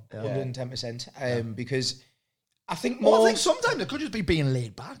strong, 110%. Because I think more. Well, I think sometimes it could just be being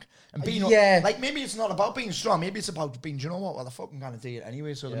laid back and being like maybe it's not about being strong. Maybe it's about being. Do you know what? Well, the fucking kind of do it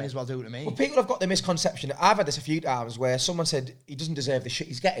anyway, so they may as well do it to me. Well, people have got the misconception. I've had this a few times where someone said he doesn't deserve the shit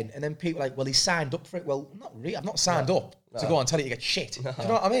he's getting, and then people are like, well, he signed up for it. Well, not really. I've not signed up to go and tell you to get shit. Do you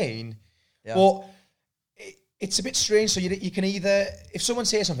know what I mean? Yeah. But it's a bit strange. So you can either, if someone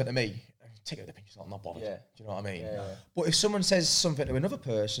says something to me, take it with a pinch of salt, I'm not bothered. Yeah. Do you know what I mean? Yeah. But if someone says something to another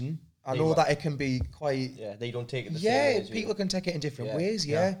person, I know that it can be quite. Yeah, they don't take it the same Yeah, way as you. people can take it in different Yeah. ways.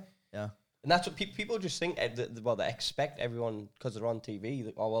 Yeah. Yeah. And that's what people just think. They expect everyone because they're on TV.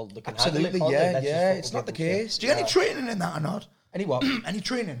 They can Absolutely. handle it. Yeah. Let's just Yeah. fucking It's not the give them shit. case. Do you get any training in that or not? Any what? Any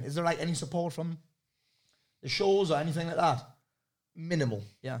training? Is there like any support from the shows or anything like that? Minimal.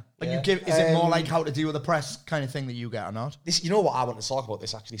 Yeah. Like Yeah. you give, is it more like how to deal with the press kind of thing that you get or not? This, you know what I want to talk about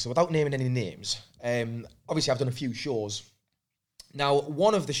this actually. So without naming any names, obviously I've done a few shows. Now,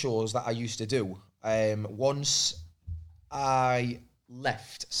 one of the shows that I used to do, once I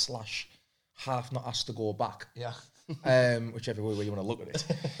left / half not asked to go back. Yeah. Whichever way you want to look at it.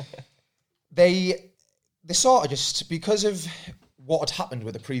 They sort of just, because of what had happened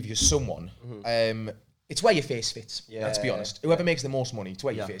with the previous someone, it's where your face fits. Let's be honest. Whoever makes the most money, it's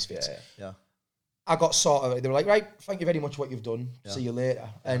where your face fits. Yeah. I got sort of, they were like, right, thank you very much for what you've done. See you later.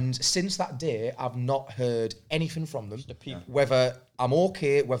 And since that day, I've not heard anything from them. Whether I'm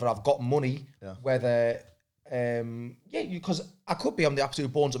okay, whether I've got money, whether, because I could be on the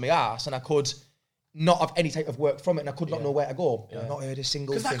absolute bones of my ass and I could not have any type of work from it and I could not know where to go. I've not heard a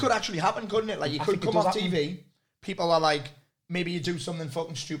single thing. Because that could actually happen, couldn't it? Like you I could think it come does off happen. TV, people are like, maybe you do something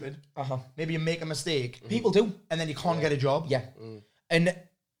fucking stupid. Maybe you make a mistake. People do. And then you can't get a job. Yeah. And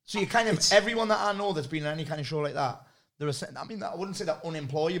So you kind of, everyone that I know that's been in any kind of show like that, I wouldn't say they're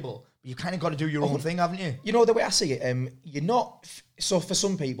unemployable, but you kind of got to do your own thing, haven't you? you know the way I see it, you're not, so for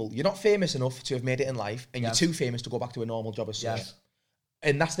some people, you're not famous enough to have made it in life and you're too famous to go back to a normal job as such. Yes.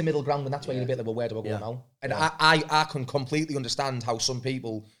 And that's the middle ground and that's where you're a bit like, well, where do I go now? And I can completely understand how some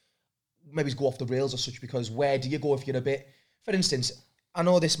people maybe go off the rails or such, because where do you go if you're a bit, for instance, I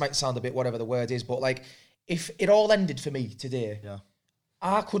know this might sound a bit whatever the word is, but like if it all ended for me today,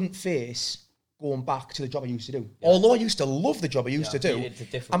 I couldn't face going back to the job I used to do. Although I used to love the job I used to do, It's a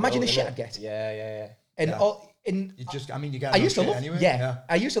different imagine world, the shit innit? I'd get. Yeah. And in You just, you get I used to shit love, anyway.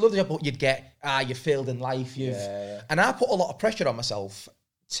 I used to love the job, but you'd get, you failed in life, and I put a lot of pressure on myself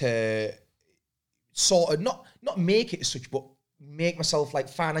to sort of not make it as such, but make myself like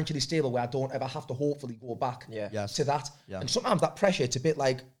financially stable where I don't ever have to hopefully go back to that. And sometimes that pressure, it's a bit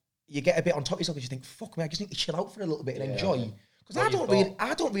like you get a bit on top of yourself because you think, fuck me, I just need to chill out for a little bit and enjoy. Because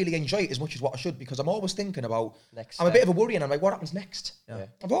I don't really enjoy it as much as what I should, because I'm always thinking about, I'm a bit of a worry and I'm like, what happens next?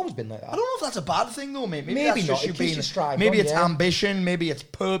 I've always been like that. I don't know if that's a bad thing though, mate. Maybe Maybe that's not. just It you keeps being, you striving maybe on, it's yeah. ambition, maybe it's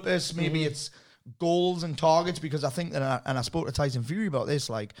purpose, maybe it's goals and targets, because I think that, and I spoke to Tyson Fury about this,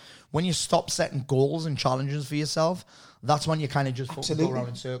 like when you stop setting goals and challenges for yourself, that's when you kind of just fucking go around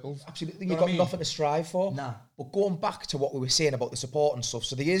in circles. Absolutely. You You've know what got I mean? nothing to strive for. Nah. But going back to what we were saying about the support and stuff,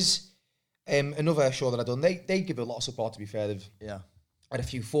 so there is another show that I've done. They give a lot of support, to be fair. They've had a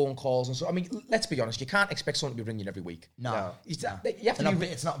few phone calls and so. I mean, let's be honest, you can't expect someone to be ringing every week. No. You have to be,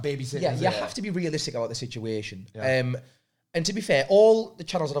 It's not babysitting. yeah, is you it? have to be realistic about the situation. And to be fair, all the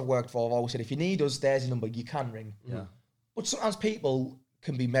channels that I've worked for have always said, if you need us, there's a number you can ring. Yeah. But sometimes people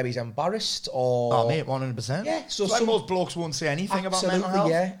can be maybe embarrassed or... Oh, mate, 100%. Yeah, so like some- most blokes won't say anything about mental Absolutely,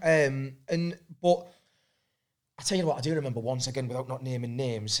 health. yeah. But I tell you what, I do remember once again, without not naming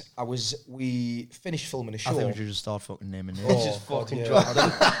names, we finished filming a show. I think we should just start fucking naming names. Oh, Just God, fucking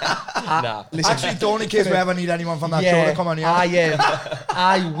yeah. Nah. Listen, Actually, don't, in case we ever need anyone from that show to come on here.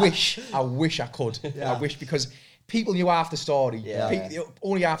 I wish I could. I wish, because people knew half the story. Yeah.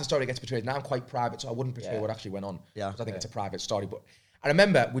 Only half the story gets portrayed. Now I'm quite private, so I wouldn't portray what actually went on. Yeah. Because I think it's a private story. But I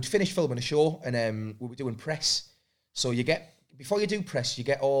remember we'd finished filming a show and we were doing press. So you get before you do press, you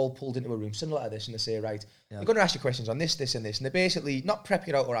get all pulled into a room, similar to this, and they say, right, you're going to ask you questions on this, this, and this. And they basically not prep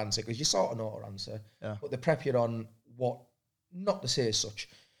you out or answer, because you sort of know what to answer, but they prep you on what not to say as such.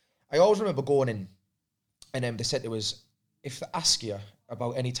 I always remember going in, and they said to us, if they ask you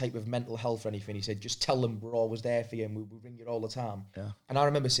about any type of mental health or anything, he said, just tell them we're always there for you and we ring you all the time. Yeah. And I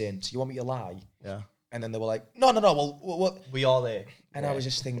remember saying, so you want me to lie? Yeah. And then they were like, no, well, we are there. And I was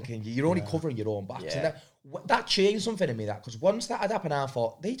just thinking, you're only covering your own backs. And that changed something in me, because once that had happened, I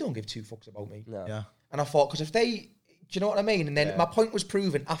thought, they don't give two fucks about me. No. Yeah. And I thought, because if they, do you know what I mean? And then my point was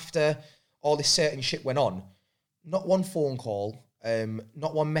proven after all this certain shit went on. Not one phone call,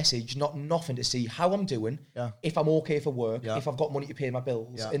 not one message, not nothing to see how I'm doing, if I'm okay for work, if I've got money to pay my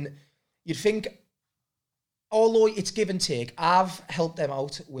bills. And you'd think, although it's give and take, I've helped them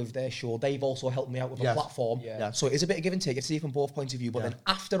out with their show. They've also helped me out with a platform. Yeah. So it is a bit of give and take. It's see from both points of view. But then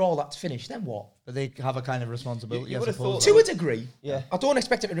after all that's finished, then what? But they have a kind of responsibility, I suppose. To a degree. Yeah. I don't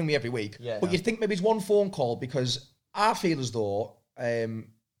expect it to ring me every week. Yeah. But you'd think maybe it's one phone call, because I feel as though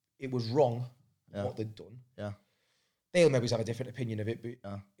it was wrong what they'd done. Yeah. They'll maybe have a different opinion of it,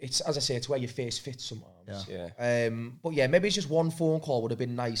 but it's, as I say, it's where your face fits sometimes. Yeah. But yeah, maybe it's just one phone call would have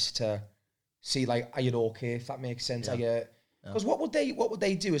been nice to see, like, are you okay, if that makes sense? Because what would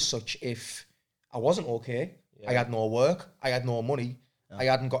they do as such if I wasn't okay, I had no work, I had no money, I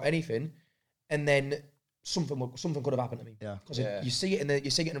hadn't got anything, and then something could have happened to me. Yeah. Because you see it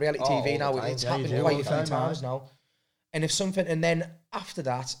in reality TV now. It's happened quite a few times now. And if something, and then after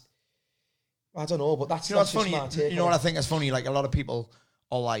that, I don't know, but that's funny. You know what I think is funny? Like, a lot of people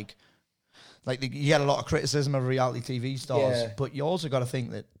are like you get a lot of criticism of reality TV stars, but you also got to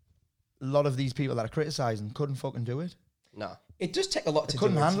think that a lot of these people that are criticising couldn't fucking do it. No. It does take a lot to do it.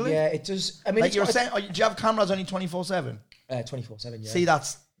 Couldn't handle it? Yeah, it does. I mean, like you were saying, do you have cameras only 24/7? 24/7, yeah. See,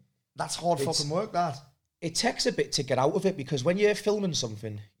 that's hard fucking work, that. It takes a bit to get out of it, because when you're filming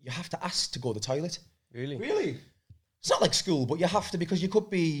something, you have to ask to go to the toilet. Really? It's not like school, but you have to, because you could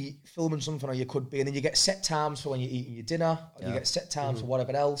be filming something, or you could be, and then you get set times for when you're eating your dinner, or you get set times for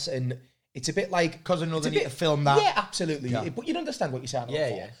whatever else, and it's a bit like... Because I know they need to film that. Yeah, absolutely. Yeah. But you understand what you're saying.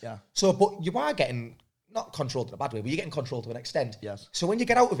 Yeah. So, but you are getting, not controlled in a bad way, but you're getting controlled to an extent. Yes. So when you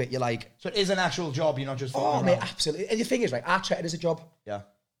get out of it, you're like... So it is an actual job, you're not just... Oh, mate, absolutely. And the thing is, right, I treat it as a job. Yeah.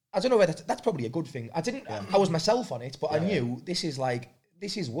 I don't know whether that's probably a good thing. I was myself on it, but I knew this is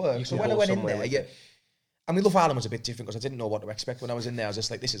work. So when I went in there, I mean, Love Island was a bit different, because I didn't know what to expect when I was in there. I was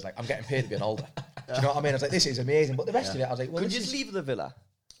just like, this is like, I'm getting paid to be an older. Do you know what I mean? I was like, this is amazing. But the rest of it, I was like, well, could you just leave the villa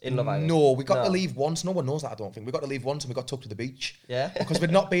in Love Island? No, we got to leave once. No one knows that, I don't think. We got to leave once, and we got took to the beach. Yeah. Because we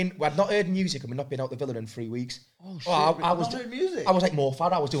had not heard music, and we'd not been out the villa in 3 weeks. Oh, shit. I was heard music? I was like more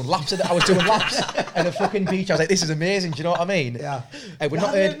fat. I was doing laps at the fucking beach. I was like, this is amazing. Do you know what I mean? Yeah. We'd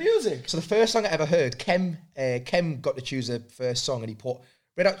not heard music. So the first song I ever heard, Kem got to choose the first song, and he put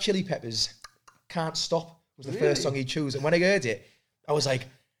Red Hot Chili Peppers, Can't Stop. Was the first song he chose, and when I heard it, I was like,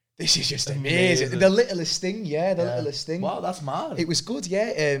 "This is just amazing." The littlest thing, the littlest thing. Wow, that's mad. It was good,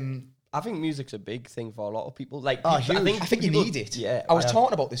 yeah. I think music's a big thing for a lot of people. Like, I think you need it. Yeah, I was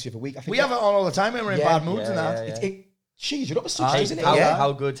talking about this the other week. I think we have it on all the time when we're in bad moods and that. Jeez, you're up to such, isn't it?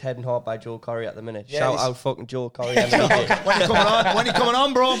 How good's Head and Heart by Joel Corey at the minute? Yeah, Shout out fucking Joel Corey. When you coming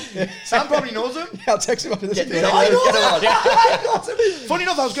on, bro? Sam probably knows him. I'll text him after this. Funny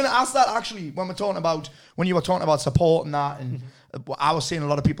enough, I was going to ask that actually when you were talking about support and that, and I was seeing a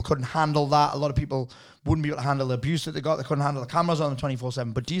lot of people couldn't handle that. A lot of people wouldn't be able to handle the abuse that they got. They couldn't handle the cameras on them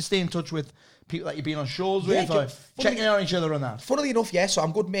 24/7. But do you stay in touch with people that you've been on shows with, or checking in on each other on that? Funnily enough, yeah. So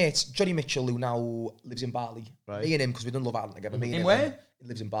I'm good mates. Johnny Mitchell, who now lives in Bali. Right. Me and him, because we done Love Island together. In where? He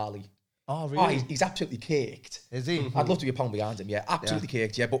lives in Bali. Oh, really? Oh, he's absolutely caked. Is he? I'd love to be a pound behind him, yeah. Absolutely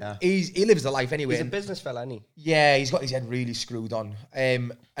caked, yeah. But he lives the life anyway. He's a business fella, isn't he? Yeah, he's got his head really screwed on.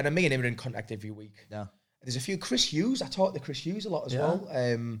 And me and him are in contact every week. Yeah. There's a few Chris Hughes. I talk to Chris Hughes a lot as well.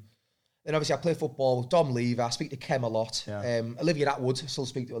 Then obviously I play football with Dom Lever. I speak to Kem a lot. Yeah. Olivia Atwood, I still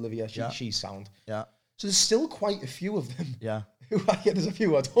speak to Olivia. She's sound. Yeah. So there's still quite a few of them. Yeah. There's a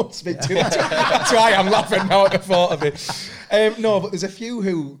few I don't speak to. That's why I'm laughing now at the thought of it. No, but there's a few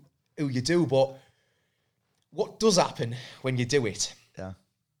who you do. But what does happen when you do it? Yeah.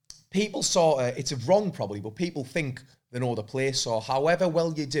 People sort of, it's wrong probably, but people think they know the place. Or however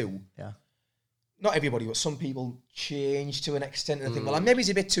well you do. Yeah. Not everybody, but some people change to an extent, and I think, well, maybe it's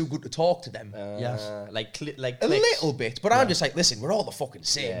a bit too good to talk to them. Yes, like a little bit. But I'm just like, listen, we're all the fucking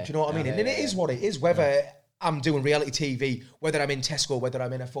same. Do you know what I mean? And it is what it is. Whether I'm doing reality TV, whether I'm in Tesco, whether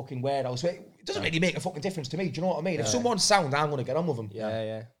I'm in a fucking warehouse. It doesn't really make a fucking difference to me. Do you know what I mean? If someone's sound, I'm going to get on with them.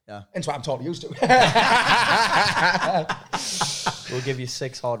 Yeah. That's what I'm totally used to. We'll give you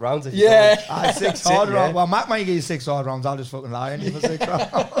 6 hard rounds if Yeah. you don't. 6 hard rounds. Well, Mac might give you 6 hard rounds. I'll just fucking lie on you for 6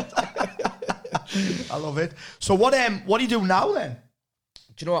 rounds. I love it. So what do you do now then?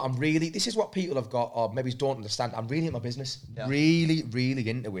 Do you know what? This is what people have got, or maybe don't understand. I'm really in my business. Really, really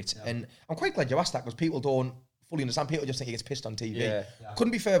into it. And I'm quite glad you asked that because people don't fully understand. People just think he gets pissed on TV. Yeah.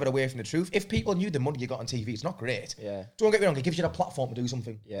 Couldn't be further away from the truth. If people knew the money you got on TV, it's not great. Yeah. Don't get me wrong, it gives you a platform to do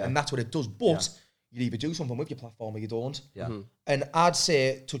something. Yeah. And that's what it does. But you either do something with your platform or you don't. Yeah. And I'd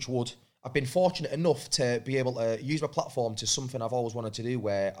say, touch wood, I've been fortunate enough to be able to use my platform to something I've always wanted to do,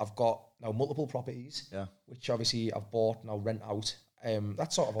 where I've got now multiple properties, which obviously I've bought, now rent out.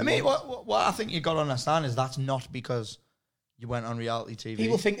 That's sort of. I mean, what I think you got to understand is that's not because you went on reality TV.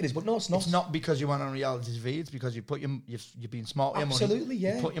 People think it is, but no, it's not. It's not because you went on reality TV. It's because you've been smart with your money. Absolutely,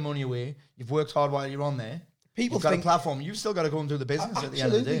 yeah. You put your money away. You've worked hard while you're on there. People You've got think a platform. You've still got to go and do the business at the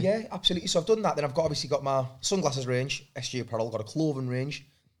end of the day. Absolutely, yeah, absolutely. So I've done that. Then I've obviously got my sunglasses range, SG Apparel. Got a clothing range,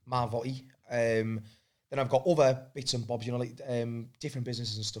 Marvotti. Then I've got other bits and bobs, like different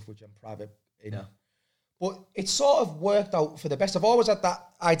businesses and stuff which I'm private in. Yeah. But it's sort of worked out for the best. I've always had that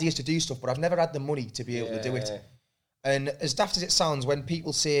ideas to do stuff, but I've never had the money to be able to do it. And as daft as it sounds, when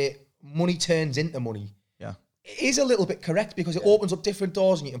people say money turns into money, it is a little bit correct because it opens up different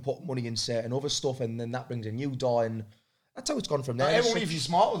doors and you can put money in certain other stuff and then that brings a new door and that's how it's gone from there. Everyone, if you're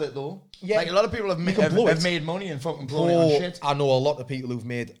smart with it though. Yeah. Like a lot of people have made money and fucking blown it on shit. I know a lot of people who've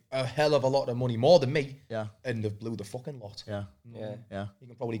made a hell of a lot of money, more than me. Yeah. And they've blew the fucking lot. Yeah. You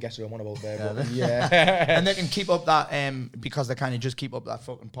can probably guess who I'm on about there. And they can keep up that because they kind of just keep up that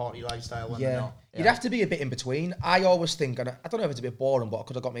fucking party lifestyle when they're not. You'd have to be a bit in between. I always think, and I don't know if it's a bit boring, but I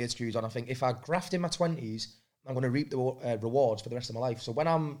could have got my head screwed on. I think if I graft in my 20s, I'm going to reap the rewards for the rest of my life. So when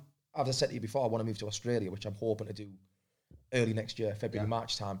as I said to you before, I want to move to Australia, which I'm hoping to do early next year, February,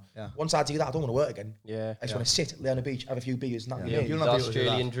 March time. Yeah. Once I do that, I don't want to work again. Yeah. I just want to sit, lay on the beach, have a few beers, and that. You'll not be able to do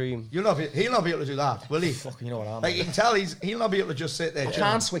Australian that. dream. He'll not be able to do that, will he? Fucking, you know what I'm like. You can tell he'll not be able to just sit there. I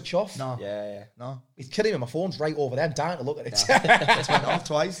can't switch off. No. Yeah. No. It's killing me. My phone's right over there. I'm dying to look at it. It's went off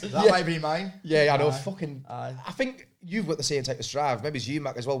twice. That might be mine. Yeah, I know. I think you've got the same type of strive. Maybe it's you,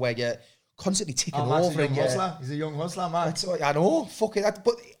 Mac, as well, where you're constantly ticking over. He's a young hustler, man. I know. Fucking.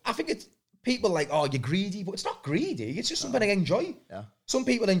 But I think it's people like, oh, you're greedy, but it's not greedy. It's just something I enjoy. Yeah. Some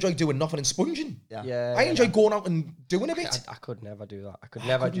people enjoy doing nothing and sponging. Yeah. I enjoy going out and doing a bit. I could never do that.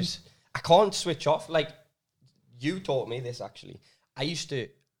 I can't switch off. Like, you taught me this actually. I used to.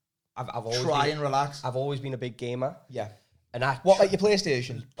 I've always and relax. I've always been a big gamer. Yeah. And what, like your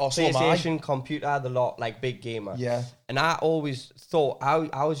PlayStation? PlayStation, computer, the lot, like big gamer. Yeah. And I always thought, I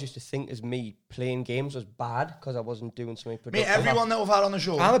always used to think as me, playing games was bad because I wasn't doing something productive. Mate, everyone that we've had on the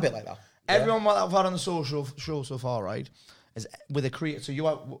show. I'm a bit like that. Everyone that we've had on the show so far, right, is with a creative. So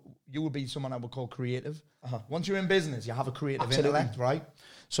you would be someone I would call creative. Once you're in business, you have a creative intellect, right?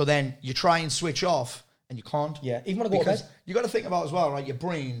 So then you try and switch off and you can't. Yeah, even when I go to bed. You got to think about as well, right? Your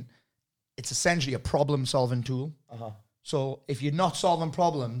brain, it's essentially a problem-solving tool. So if you're not solving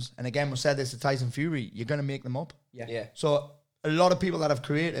problems, and again, we said this to Tyson Fury, you're going to make them up. Yeah. So a lot of people that have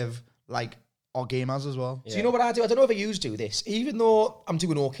creative, like, are gamers as well. So you know what I do? I don't know if you do this. Even though I'm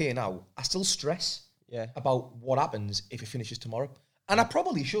doing okay now, I still stress about what happens if it finishes tomorrow. And I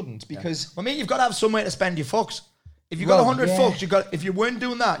probably shouldn't because... I mean, you've got to have somewhere to spend your fucks. If you've got 100 fucks, if you weren't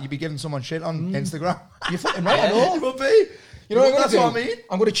doing that, you'd be giving someone shit on Instagram. You're fucking right, I know. You would be. You know that's what I mean?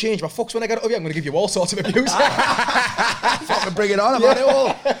 I'm going to change my fucks when I get out of here. I'm going to give you all sorts of abuse. Fucking bring it on. I've had it all.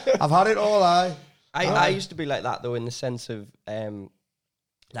 I've had it all, I used to be like that, though, in the sense of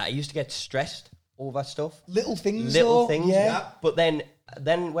that I used to get stressed over stuff. Little things, yeah. But then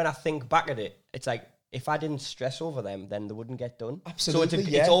when I think back at it, it's like, if I didn't stress over them, then they wouldn't get done. Absolutely, so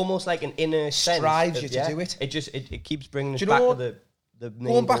it's almost like an inner sense. Strives you to do it. It keeps bringing us back to the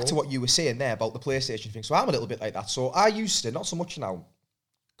main going back goal. to what you were saying there about the PlayStation thing. So I'm a little bit like that. So I used to, not so much now,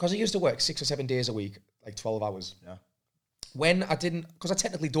 because I used to work 6 or 7 days a week, like 12 hours. Yeah. When I didn't, because I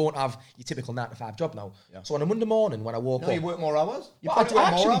technically don't have your typical 9-to-5 job now. Yeah. So on a Monday morning when I woke up... you work more hours? I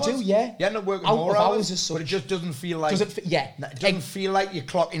actually do, yeah. You end up working out more hours as such. But it just doesn't feel like... It doesn't feel like you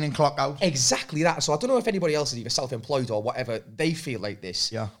clock in and clock out. Exactly that. So I don't know if anybody else is either self-employed or whatever, they feel like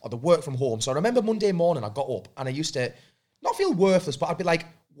this. Yeah. Or they work from home. So I remember Monday morning I got up and I used to not feel worthless, but I'd be like,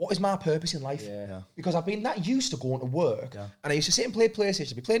 what is my purpose in life? Yeah. Because I've been that used to going to work and I used to sit and play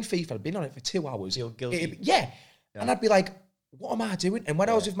PlayStation, I'd be playing FIFA, I'd been on it for 2 hours. Feel guilty. And I'd be like, what am I doing? And when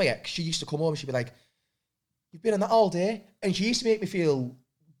I was with my ex, she used to come home and she'd be like, you've been on that all day. And she used to make me feel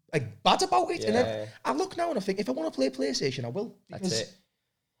like bad about it. And Yeah. then I look now and I think, if I want to play PlayStation, I will. That's Because it.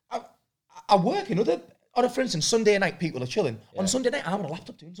 I work in other, for instance, Sunday night people are chilling. On Sunday night, I'm on a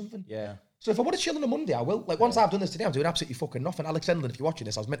laptop doing something. Yeah. So if I want to chill on a Monday, I will. Like once I've done this today, I'm doing absolutely fucking nothing. Alex Enlund, if you're watching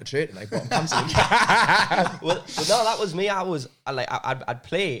this, I was meant to trade tonight, but I'm cancelling. Well, no, that was me. I'd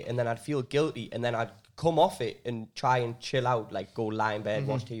play and then I'd feel guilty and then I'd come off it and try and chill out, like go lie in bed,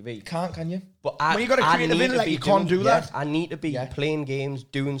 watch TV. Can't, can you? But Well, you got a I creative need to intellect, be you can't do that. I need to be Yeah. playing games,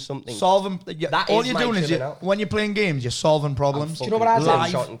 doing something. Solving. That All is you're my doing is chilling out. when you're playing games, you're solving problems. Do you know what I do?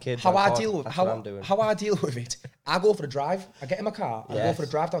 Live. Shotting kids How on I pod. deal with That's what I'm doing. how I deal with it. I go for a drive. I get in my car. I go Yes. for a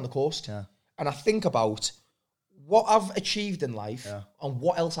drive down the coast, Yeah. and I think about what I've achieved in life and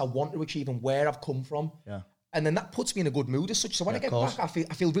what else I want to achieve and where I've come from. Yeah. And then that puts me in a good mood as such. So when I of get course. back,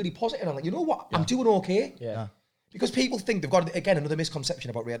 I feel really positive. I'm like, you know what? I'm doing okay. Yeah. Because people think they've got, again, another misconception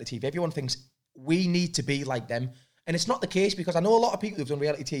about reality TV. Everyone thinks we need to be like them. And it's not the case, because I know a lot of people who've done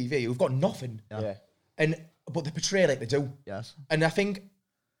reality TV who've got nothing. Yeah. But they portray like they do. Yes. And I think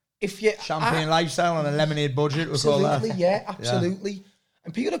if you... Champagne lifestyle on a lemonade budget. We call Absolutely, that. yeah, absolutely.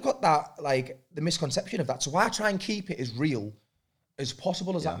 And people have got that, like, the misconception of that. So I try and keep it as real as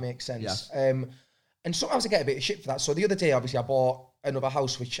possible, as that makes sense. Yes. And sometimes I get a bit of shit for that. So the other day, obviously, I bought another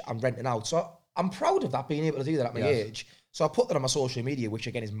house, which I'm renting out. So I'm proud of that, being able to do that at my age. So I put that on my social media, which,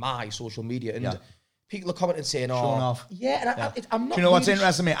 again, is my social media. And people are commenting saying, oh... Showing off. Yeah, and I'm not... Do you know what's really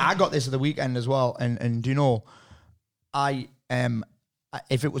interesting, mate? I got this at the weekend as well, and do you know,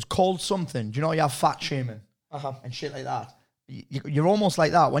 if it was called something, do you know you have fat shaming and shit like that? You're almost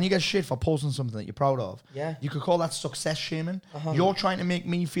like that. When you get shit for posting something that you're proud of, you could call that success shaming. You're trying to make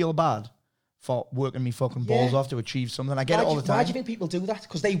me feel bad for working me fucking balls off to achieve something. I get it all the time. Why do you think people do that?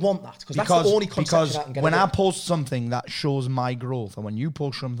 Because they want that. Because that's the only conception I can get when away I with. post something that shows my growth, and when you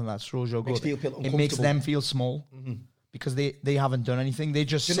post something that shows your growth, Makes people feel it makes uncomfortable. them feel small. Because they haven't done anything. They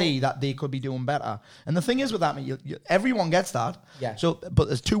just see that they could be doing better. And the thing is with that, mate, everyone gets that. Yeah. So, but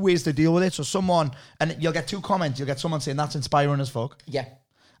there's two ways to deal with it. So someone, and you'll get two comments. You'll get someone saying, that's inspiring as fuck. Yeah.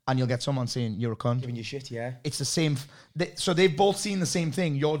 And you'll get someone saying, you're a cunt. Giving you shit, yeah. It's the same. So they've both seen the same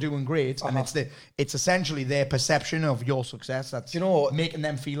thing. You're doing great. And it's essentially their perception of your success that's making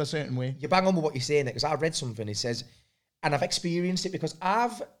them feel a certain way. You bang on with what you're saying, because I read something. It says, and I've experienced it because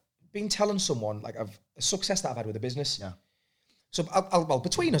I've been telling someone, like, of a success that I've had with a business. Yeah. So, well,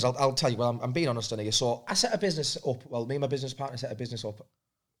 between us, I'll tell you, well, I'm being honest on here. So, I set a business up, me and my business partner set a business up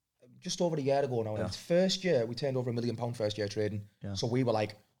just over a year ago now. And its first year, we turned over £1 million first year trading. Yeah. So, we were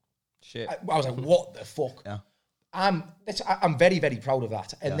like, shit. I was like, what the fuck? Yeah. I'm very, very proud of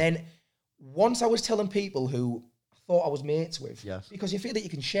that. And then, once I was telling people who I thought I was mates with, because you feel that you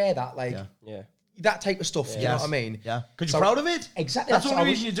can share that, like, that type of stuff, you know what I mean? Yeah. Because you're proud of it. Exactly. That's the only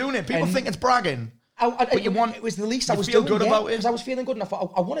reason you're doing it. People think it's bragging. But it was the least I was feel doing, good about it? because I was feeling good, and I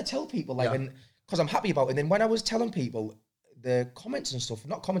thought I want to tell people, like, and because I'm happy about it. And then when I was telling people the comments and stuff,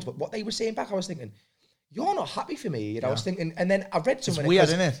 not comments, but what they were saying back, I was thinking, you're not happy for me. You know, I was thinking, and then I read something. It's weird,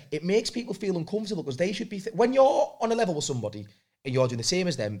 isn't it? It makes people feel uncomfortable because they should be when you're on a level with somebody and you're doing the same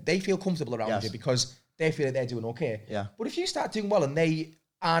as them, they feel comfortable around you because they feel that they're doing okay. Yeah. But if you start doing well and they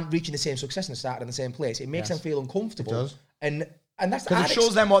aren't reaching the same success and starting in the same place, it makes them feel uncomfortable. It does. And that's Because it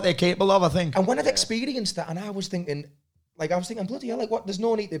shows them what they're capable of, I think. And when I've experienced that, and I was thinking, bloody hell, like, what? There's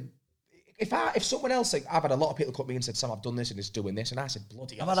no need to. If someone else, like, I've had a lot of people cut me and said, Sam, I've done this and it's doing this, and I said,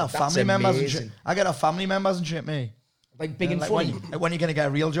 bloody hell, I've had that's family members and amazing. shit. I get family members and shit, me. Like, big and like funny. when you're going to get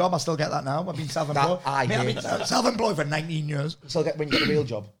a real job, I still get that now. I've been self-employed. I've been self-employed for 19 years. So when you get a real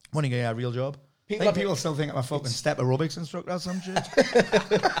job. When you get a real job. People still think I'm a fucking step aerobics instructor or some shit.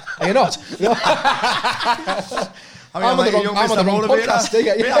 Are you not? I'm on the wrong podcast,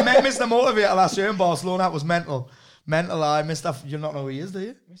 yeah. I met Mr. Motivator last year in Barcelona. That was mental. Mental, Mr. You don't know who he is, do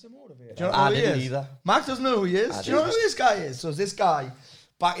you? Mr. Motivator. Do you not know I who he didn't is? either. Mark doesn't know who he is. Do you know who this guy is? So this guy,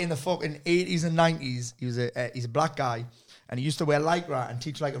 back in the fucking 80s and 90s, he's a black guy, and he used to wear lycra and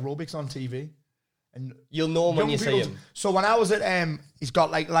teach like aerobics on TV. And you'll know him when you see him. So when I was at he's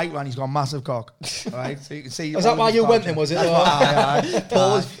got like lycra and he's got a massive cock. Right? So you can see. Is that why you went then, was it?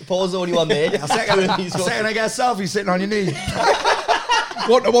 Paul's the only one there. A second I get a selfie sitting on your knee.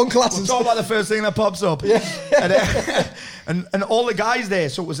 One-to-one classes. We'll talk about the first thing that pops up. Yeah. And all the guys there,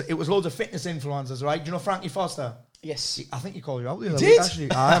 so it was loads of fitness influencers, right? Do you know Frankie Foster? Yes. I think he called you out the other Did? week,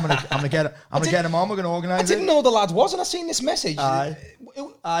 actually. I'm gonna get him on. We're gonna organise it. I didn't know the lad was, and I seen this message.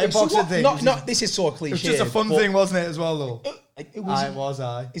 Boxing thing. Not this is so cliche. It was just a fun thing, wasn't it, as well, though? It was.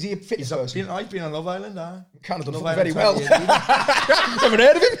 Is he a fitness person? He's been on Love Island, Kind of done Love very Island well. Never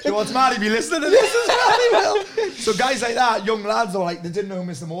heard of him. So what's mad? He'd be listening to this as well. So guys like that, young lads, are like, they didn't know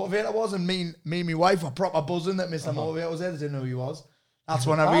who Mr. Motivator was, and me and my wife were proper buzzing that Mr. Motivator was there. They didn't know who he was. That's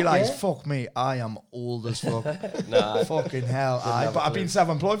when I realised, fuck me, I am old as fuck. Nah. Fucking hell. But I've been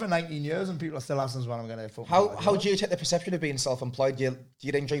self-employed for 19 years and people are still asking us when I'm going to How do you take the perception of being self-employed? Do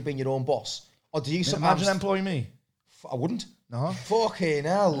you enjoy being your own boss? Or do you sometimes... Imagine employing me. I wouldn't. No. Fucking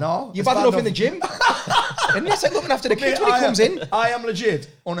hell. No. You're bad enough in the gym. And it's like looking after the kids when he comes in. I am legit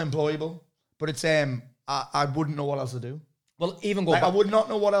unemployable. But it's I wouldn't know what else to do. Well, even go Like, back. I would not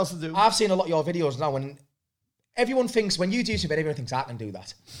know what else to do. I've seen a lot of your videos now, and everyone thinks when you do something, everyone thinks I can do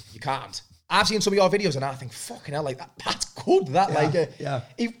that. You can't. I've seen some of your videos, and I think, fucking hell, like that's good.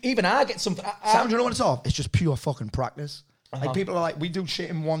 Even I get something. Sam, do you know what it's off? It's just pure fucking practice. Like people are like, we do shit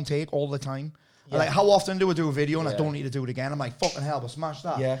in one take all the time. Like, how often do I do a video and I don't need to do it again? I'm like, fucking hell, but smash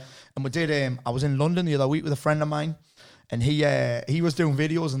that. Yeah. And we did. I was in London the other week with a friend of mine. And he was doing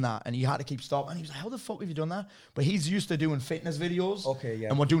videos and that, and he had to keep stopping. And he was like, how the fuck have you done that? But he's used to doing fitness videos. Okay, yeah.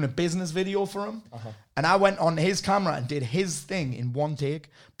 And we're doing a business video for him. And I went on his camera and did his thing in one take,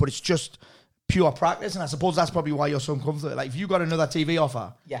 but it's just pure practice. And I suppose that's probably why you're so uncomfortable. Like, if you got another TV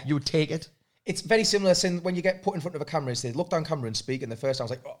offer, you would take it. It's very similar to when you get put in front of a camera and say, look down camera and speak. And the first time I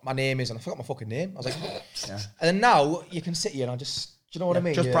was like, oh, my name is, and I forgot my fucking name. I was like, and then now you can sit here and I just, do you know what I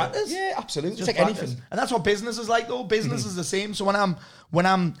mean? Just practice? Yeah, absolutely. Just It's like practice. anything. And that's what business is like, though. Business is the same. So when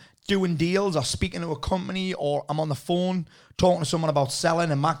I'm doing deals or speaking to a company or I'm on the phone talking to someone about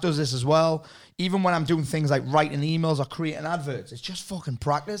selling, and Mac does this as well, even when I'm doing things like writing emails or creating adverts, it's just fucking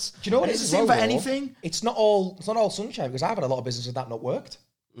practice. Do you know what And it it's is the same as well, for though? anything? It's not all sunshine, because I've had a lot of businesses that not worked.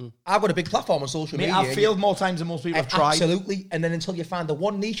 I've got a big platform on social Mate, media. I've failed more times than most people have tried. Absolutely. And then until you find the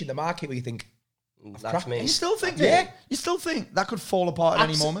one niche in the market where you think, That's me. You still think you still think that could fall apart at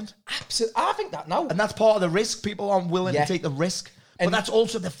any moment? Absolutely. I think that now. And that's part of the risk. People aren't willing to take the risk. But And that's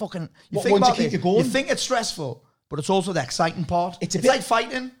also the fucking... You what think ones about to keep this, you going? you think it's stressful, but it's also the exciting part. It's a It's bit- like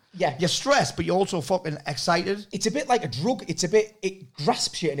fighting. Yeah. You're stressed, but you're also fucking excited. It's a bit like a drug. It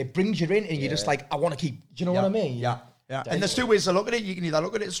grasps you and it brings you in and you're just like, I want to keep. Do you know what I mean? Yeah. And there's two ways to look at it. You can either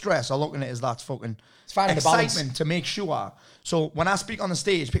look at it as stress or look at it as that's fucking finding the balance. excitement to make sure. So when I speak on the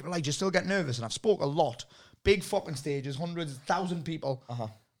stage, people are like, you still get nervous. And I've spoke a lot. Big fucking stages, hundreds, 1,000 people.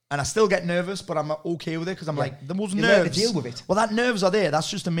 And I still get nervous, but I'm okay with it because I'm like, the most You nerves. learn to deal with it. Well, that nerves are there. That's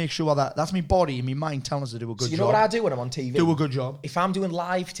just to make sure that that's my body and my mind telling us to do a good So you job. know what I do when I'm on TV? Do a good job. If I'm doing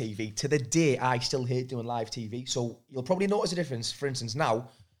live TV, to the day I still hate doing live TV. So you'll probably notice a difference, for instance, now.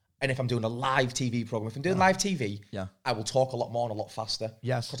 And if I'm doing a live TV program, if I'm doing live TV, I will talk a lot more and a lot faster.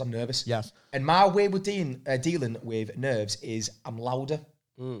 Yes. Because I'm nervous. Yes. And my way with dealing with nerves is I'm louder.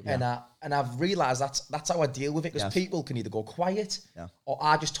 And I've realised that's how I deal with it, because people can either go quiet or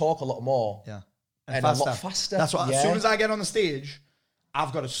I just talk a lot more. Yeah. And a lot faster. That's what, as soon as I get on the stage,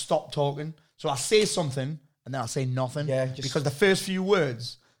 I've got to stop talking. So I say something and then I say nothing. Yeah, because the first few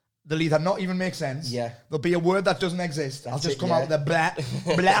words, they'll either not even make sense. Yeah. There'll be a word that doesn't exist. I'll just it, come out with a blap,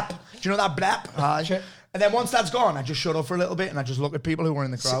 blap. Do you know that blap? Sure. And then once that's gone, I just shut up for a little bit and I just look at people who were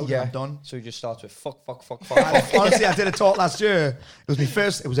in the crowd and I'm done. So he just starts with fuck. Honestly, I did a talk last year. It was my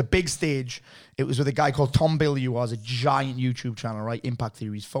first. It was a big stage. It was with a guy called Tom Billy, who has a giant YouTube channel, right? Impact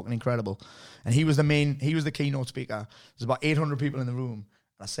Theory. He's fucking incredible. And he was the keynote speaker. There's about 800 people in the room.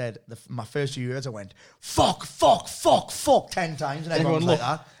 And I said, my first few years, I went, fuck 10 times. And everyone was like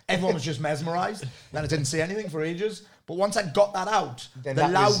that. Everyone was just mesmerized. Then I didn't say anything for ages. But once I got that out, Then the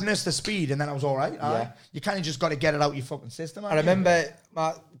that was- loudness, the speed, and then I was all right. You kind of just got to get it out your fucking system. I remember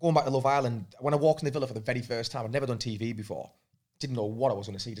going back to Love Island, when I walked in the villa for the very first time. I'd never done TV before. Didn't know what I was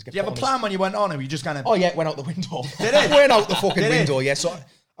going to see. Just Did you have a plan when you went on, or you just kind of... Oh, yeah, it went out the window. Did it? Went out the fucking Did it? window, yeah. So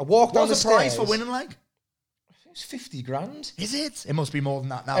I walked down What was the the prize stairs. for winning, like? It was 50 grand. Is it? It must be more than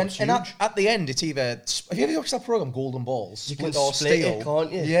that now. And, It's and huge. at the end, it's either... Have you ever watched that program, Golden Balls? You can or split steal? it,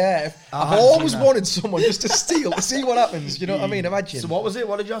 can't you? Yeah. I I've haven't always seen that. wanted someone just to steal, to see what happens. You know what I mean? Imagine. So what was it?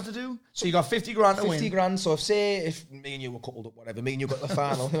 What did you have to do? So you got 50 grand to 50 win. grand. So if me and you were coupled up, whatever, me and you got the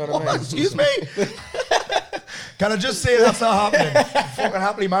final. You know what I What? mean? Excuse me? Can I just say that's not happening? I'm fucking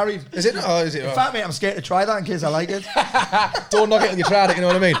happily married. Is it? Oh, is it? In fact, mate, I'm scared to try that in case I like it. Don't knock it till you tried it, you know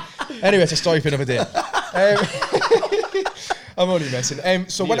what I mean? Anyway, it's a story for another day. I'm only messing.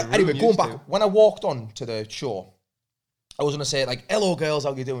 So anyway, going back, when I walked on to the show, I was going to say, like, hello girls,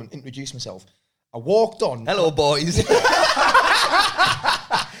 how you doing? Introduce myself. I walked on. Hello, boys.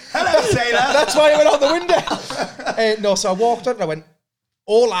 Hello, sailor. That's why I went out the window. No, so I walked on and I went,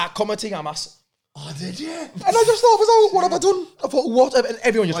 hola, como te llamas? Oh, did you? And I just thought, what have I done? I thought, what? And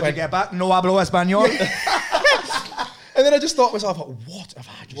everyone just What did went, you get back? No hablo español. and then I just thought to myself, what have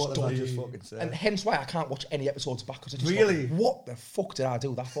I just What done? did I just fucking say? And hence why I can't watch any episodes back, because I just Really? thought, what the fuck did I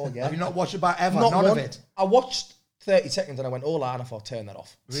do that for? Yeah. Have you not watched it back ever? Not None one. of it. I watched 30 seconds and I went, hola, and I thought, turn that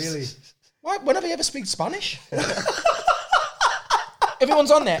off. Really? Why? When have you ever speak Spanish?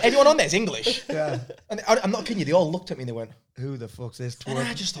 Everyone's on there. Everyone on there is English. Yeah. And I'm not kidding you. They all looked at me and they went, Who the fuck's this and I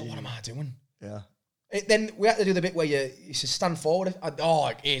twerp? just thought, what am I doing? Yeah. Then we had to do the bit where you said stand forward.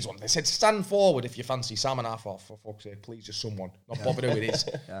 Here's one. They said stand forward if you fancy Sam, and I thought, for fuck's sake, please, just someone. Not bothered who it is.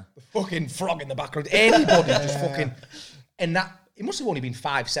 Yeah. The fucking frog in the background. Anybody just fucking... And that... It must have only been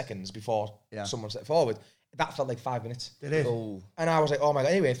 5 seconds before someone stepped forward. That felt like 5 minutes. Did it? Oh. And I was like, oh my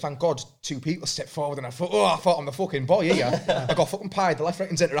God. Anyway, thank God 2 people stepped forward, and I thought I'm the fucking boy here. I got fucking pied the left, right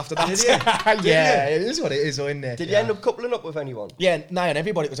and centre after that. Did you? Yeah, it is what it is, in there. Did you end up coupling up with anyone? Yeah, and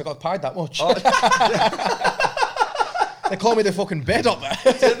everybody, because I got pied that much. They call me the fucking bed up there.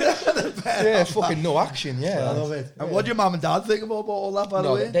 Yeah, fucking no action, yeah. I love it. And what do your mum and dad think about all that, by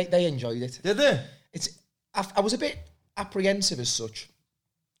the way? They enjoyed it. Did they? I was a bit apprehensive as such,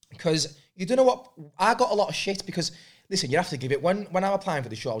 because you don't know what... I got a lot of shit because, listen, you have to give it... When I'm applying for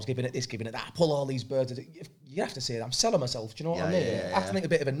the show, I was giving it this, giving it that. I pull all these birds. You have to say, I'm selling myself. Do you know what I mean? I have to make a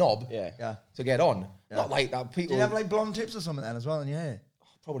bit of a knob to get on. Not like that. People... Did you have like blonde tips or something then as well in your hair?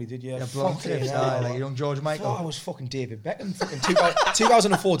 Probably did, yeah. Yeah, blonde tips, like young George Michael. I was fucking David Beckham. Fucking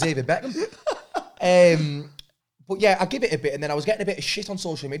 2004 David Beckham. But yeah, I give it a bit, and then I was getting a bit of shit on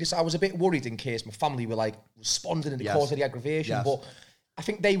social media, so I was a bit worried in case my family were like responding and it caused any aggravation. Yes. But I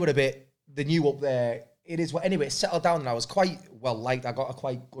think they were a bit, they knew up there. It is what, anyway, it settled down and I was quite well liked. I got a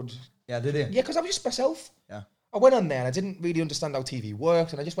quite good... Yeah, did you? Yeah, because I was just myself. Yeah. I went on there and I didn't really understand how TV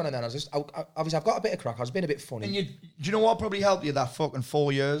worked, and I just went on there and I was just, obviously I've got a bit of crack, I was being a bit funny. And do you know what probably helped you that fucking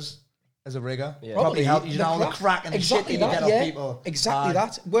 4 years as a rigger? Yeah. Probably helped you know all the crack and the shit that you get off people. Exactly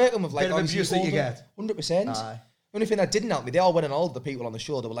that. Working with like... Bit of abuse that you get. 100%. Aye. The only thing that didn't help me, they all went and all the people on the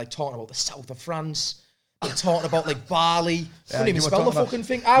show, they were like talking about the south of France. They were talking about like barley. Couldn't even spell the fucking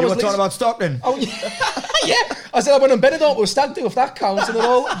thing. You were talking about Stockton. Oh, yeah. Yeah. I said I went on Benidorm with Stag Do, if that counts. And they're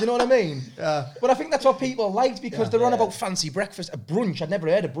all, do you know what I mean? Yeah. But I think that's what people liked because they're on about fancy breakfast, a brunch. I'd never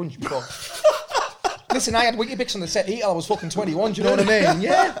heard of brunch before. Listen, I had Weetabix on the set till I was fucking 21, do you know what I mean?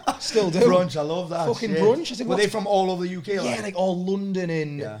 Yeah, still do. Brunch, I love that. Fucking shit. brunch. I think were they from all over the UK? Yeah, like all London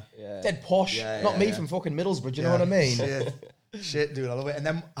and dead posh. Not me from fucking Middlesbrough, do you know what I mean? Shit, dude, I love it. And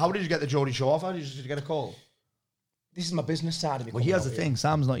then, how did you get the Geordie show off? How did you get a call? This is my business side of it. Well, here's the thing.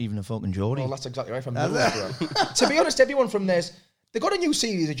 Sam's not even a fucking Geordie. Well, that's exactly right. From Middlesbrough. To be honest, everyone from there's... They got a new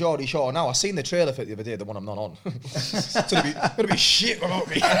series of Geordie Shore now. I seen the trailer for it the other day, the one I'm not on. It's gonna be shit without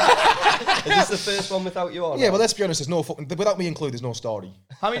me. Is this the first one without you on? Yeah, well, let's be honest. There's no fucking... Without me included, there's no story.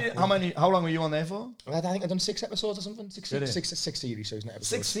 How long were you on there for? I think I've done 6 episodes or something. Six series, so isn't it?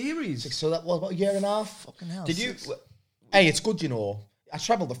 Episodes. 6 series. So that was about a year and a half. Fucking hell. Did you? Hey, it's good, you know. I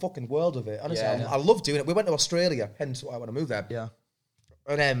travelled the fucking world with it. Honestly, I love doing it. We went to Australia, hence why I want to move there. Yeah.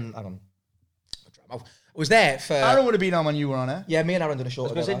 And I was there for... Aaron would have been on when you were on it. Yeah, me and Aaron did a show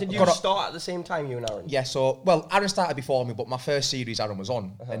together. Did you start at the same time, you and Aaron? Yeah, so... Well, Aaron started before me, but my first series Aaron was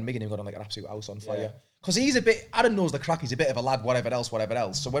on. And Mig and him got on like an absolute house on fire. Because he's a bit... Aaron knows the crack. He's a bit of a lad, whatever else.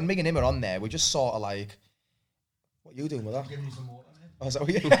 So when Mig and him are on there, we just sort of like... What are you doing with that? Giving you some water, mate. I was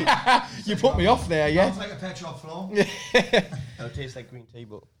like, yeah. You put me off there, yeah? Sounds like a pet shop floor. It tastes like green tea,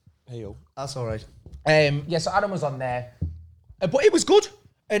 but hey yo. That's all right. Yeah, so Aaron was on there. But it was good.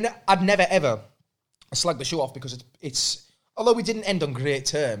 And I'd never, ever slagged the show off because it's although we didn't end on great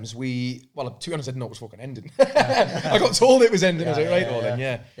terms, to be honest, I didn't know it was fucking ending. I got told it was ending. I was like,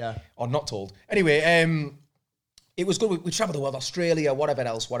 right, yeah. Or not told. Anyway, it was good. We travelled the world, Australia, whatever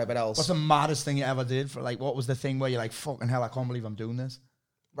else. What's the maddest thing you ever did? For like, what was the thing where you're like, fucking hell, I can't believe I'm doing this?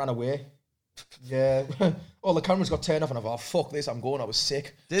 Ran away. Yeah. All the cameras got turned off and I thought, oh, fuck this, I'm going. I was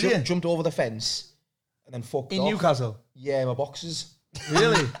sick. Did you? Jumped over the fence and then fucked In off. Newcastle? Yeah, my boxes.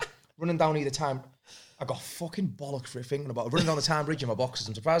 Really? Running down either time. I got fucking bollocks for thinking about it. Running down the Time Bridge in my boxes.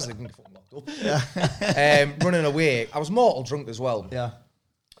 I'm surprised I didn't get fucking locked up. Yeah. Running away. I was mortal drunk as well. Yeah.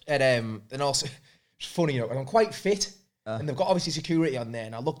 And also, it's funny, you know, I'm quite fit. And they've got obviously security on there.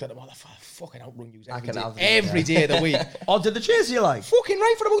 And I looked at them, I fucking outrun you every day of the week. Oh, did they chase you like? Fucking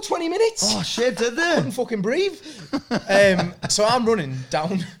right for about 20 minutes. Oh, shit, did they? Couldn't fucking breathe. So I'm running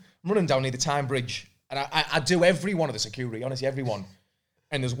down near the Time Bridge. And I do every one of the security, honestly, everyone.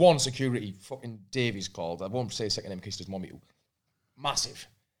 And there's one security, fucking Davey's called. I won't say his second name in case there's more people. Massive.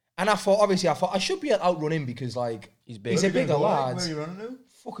 And I thought I should be able to outrun him because, like, he's a bigger lad. Where are you running to?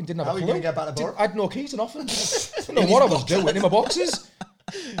 Fucking didn't have How a are you clue. going to get back to Borough? I had no keys to nothing. I don't know what I was doing in my boxes.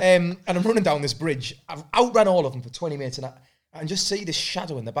 And I'm running down this bridge. I've outran all of them for 20 minutes and I just see this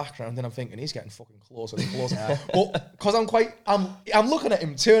shadow in the background and I'm thinking, he's getting fucking closer and closer. But because I'm looking at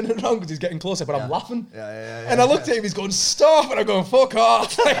him, turning around because he's getting closer, but I'm laughing. And I looked at him, he's going, stop, and I'm going, fuck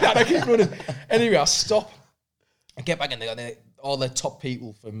off. And I keep running. Anyway, I stop. I get back in there, all the top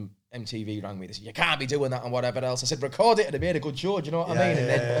people from MTV rang me. They said, you can't be doing that and whatever else. I said, record it and they made a good show, do you know what I mean? And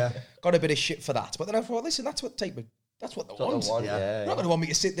then got a bit of shit for that. But then I thought, listen, that's what they want. They're not going to want me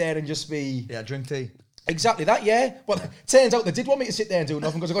to sit there and just be... Yeah, drink tea. Exactly that, yeah. Well, turns out they did want me to sit there and do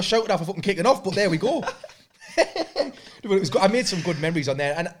nothing because I got shouted at for fucking kicking off, but there we go. But it was good. I made some good memories on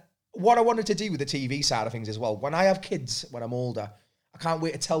there. And what I wanted to do with the TV side of things as well, when I have kids, when I'm older, I can't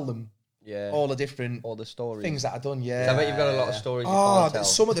wait to tell them all the stories, things that I've done. Yeah, I bet you've got a lot of stories. You can't tell.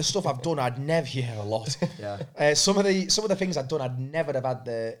 Some of the stuff I've done, I'd never hear a lot. Some of the things I've done, I'd never have had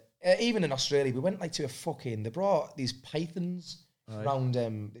the. Even in Australia, we went like to they brought these pythons around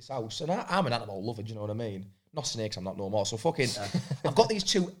this house, and I'm an animal lover. Do you know what I mean? Not snakes, I'm not no more. So I've got these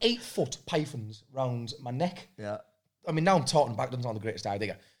 2 8-foot pythons round my neck. Yeah. I mean, now I'm talking back, doesn't sound the greatest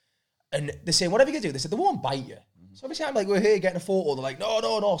idea. And they're saying, whatever you do, they said, they won't bite you. So every time, like, we're here getting a photo, they're like,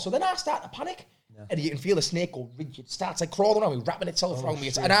 no. So then I start to panic. Yeah. And you can feel the snake go rigid. It starts, like, crawling around me, wrapping itself around me.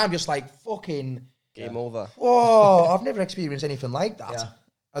 And I'm just like, fucking... Game over. Oh, I've never experienced anything like that. Yeah.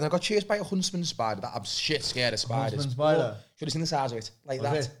 And I got chased by a huntsman spider. I'm shit scared of spiders. Huntsman spider? Should have seen the size of it. Like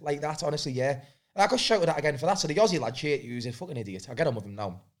that, honestly, yeah. And I got shouted at again for that. So the Aussie lad chased you, he's a fucking idiot. I get on with him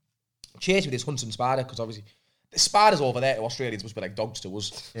now. Chased with this huntsman spider, because obviously... The spiders over there to Australians must be like dogs to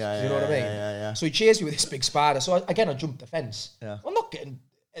us. You know what I mean? Yeah. So he chased me with this big spider. So I jumped the fence. Yeah. I'm not getting...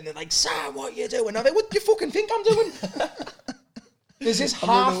 And they're like, Sam, what are you doing? I'm like, what do you fucking think I'm doing? There's this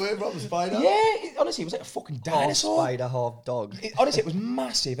half... away from the spider? Yeah, honestly, it was like a fucking dinosaur. Half spider, half dog. Honestly, it was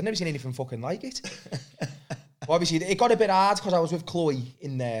massive. I've never seen anything fucking like it. Well, obviously, it got a bit hard because I was with Chloe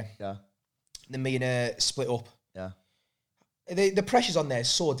in there. Yeah. Then me and her split up. Yeah. The pressures on there is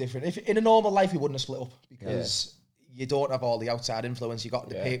so different. If in a normal life, we wouldn't have split up because you don't have all the outside influence. You got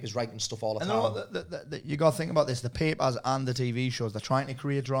the papers writing stuff all the time. You got to think about this. The papers and the TV shows, they're trying to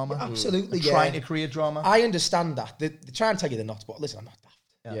create drama. Absolutely, they're trying to create drama. I understand that. They're trying to tell you they're not, but listen, I'm not daft.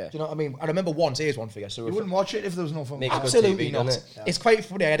 Yeah. Do you know what I mean? I remember once, here's one for you. So you wouldn't watch it if there was no fun. Absolutely TV, not. Yeah. It's quite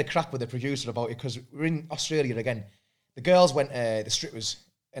funny. I had a crack with the producer about it because we're in Australia again. The girls went, the strippers,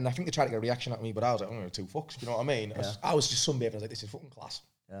 and I think they tried to get a reaction at me, but I was like, oh, 2 fucks. You know what I mean? Yeah. I was just sunbathing. I was like, this is fucking class.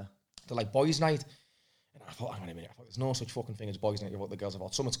 Yeah. They're like, boys' night. And I thought, hang on a minute. I thought, there's no such fucking thing as boys' night. What the girls have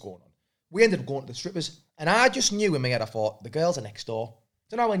thought, something's going on. We ended up going to the strippers, and I just knew in my head, I thought, the girls are next door.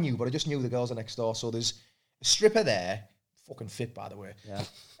 Don't know how I knew, but I just knew the girls are next door. So there's a stripper there, fucking fit, by the way.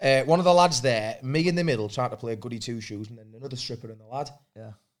 Yeah. One of the lads there, me in the middle, trying to play goody two-shoes, and then another stripper and the lad.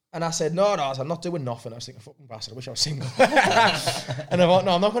 Yeah. And I said, no, I'm not doing nothing. I was thinking, fucking bastard, I wish I was single. And I thought,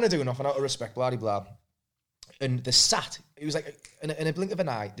 no, I'm not going to do nothing out of respect, blah, blah. And the sat, it was like, in a blink of an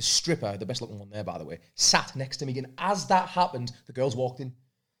eye, the stripper, the best looking one there, by the way, sat next to me. And as that happened, the girls walked in.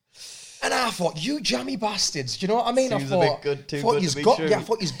 And I thought, you jammy bastards. Do you know what I mean? Seems I thought, a bit good, too good to be true. Yeah, I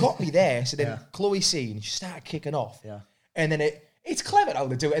thought he's got me there. So then Chloe seen, she started kicking off. Yeah. And then it's clever how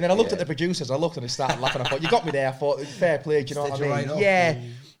they do it. And then I looked at the producers, I looked and I started laughing. I thought, you got me there. I thought, fair play, do you know what I mean? Right up. Yeah.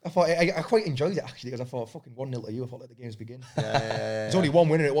 I thought, I quite enjoyed it actually, because I thought, fucking 1-0 to you. I thought, let the games begin. There's only one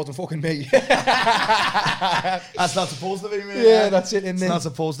winner, it wasn't fucking me. That's not supposed to be, mate. Yeah, that's it, It's not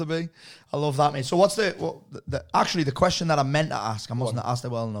supposed to be. I love that, mate. So what's actually the question that I meant to ask, I mustn't have asked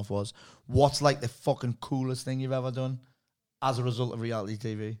it well enough, was what's like the fucking coolest thing you've ever done as a result of reality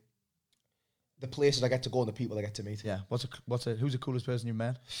TV? The places I get to go and the people I get to meet. Yeah. Who's the coolest person you've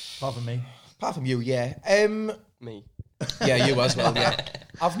met? Apart from me. Apart from you, yeah. Me. Yeah, you as well, yeah.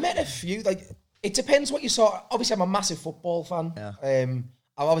 I've met a few, like, it depends what you saw. Obviously, I'm a massive football fan. Yeah. I'm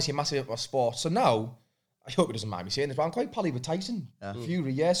obviously massive into my sport. So now, I hope he doesn't mind me saying this, but I'm quite pally with Tyson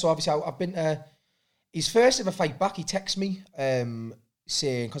Fury, yeah. So obviously, I've been his first ever fight back, he texted me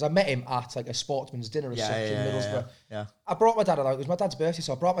saying, because I met him at like a sportsman's dinner or something in Middlesbrough. Yeah. I brought my dad along. It was my dad's birthday,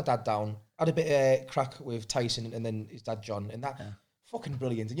 so I brought my dad down, had a bit of crack with Tyson and then his dad John, and that fucking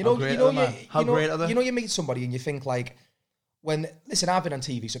brilliant. And you you meet somebody and you think like, listen, I've been on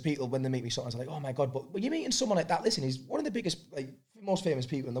TV, so people, when they meet me, sometimes I'm like, oh my God, but when you're meeting someone like that, listen, he's one of the biggest, like, most famous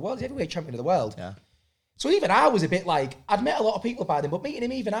people in the world. He's heavyweight champion of the world. Yeah. So even I was a bit like, I'd met a lot of people by then, but meeting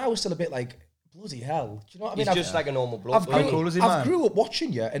him, even I was still a bit like, bloody hell. Do you know what I mean? He's just like a normal bloke. How cool is he, man? I grew up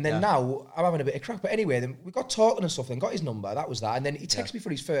watching you, and then now I'm having a bit of crack. But anyway, then we got talking and stuff, then got his number, that was that. And then he texted me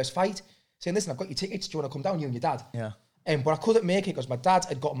for his first fight, saying, listen, I've got your tickets, do you want to come down, you and your dad? Yeah. But I couldn't make it because my dad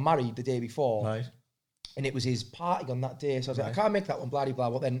had got married the day before. Right. And it was his party on that day. So I was like, I can't make that one, blah, blah, blah.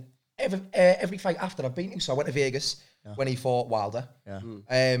 But then every fight after I've beaten him. So I went to Vegas when he fought Wilder. Yeah.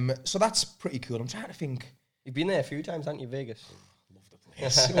 So that's pretty cool. I'm trying to think. You've been there a few times, haven't you, Vegas? Love the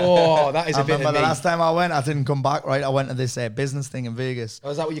Oh, that is I a bit remember of the me. last time I went, I didn't come back, right? I went to this business thing in Vegas. Oh,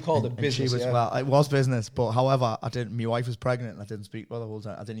 is that what you called it? And Business, she was, yeah. well, it was business, but however, my wife was pregnant and I didn't speak to her the whole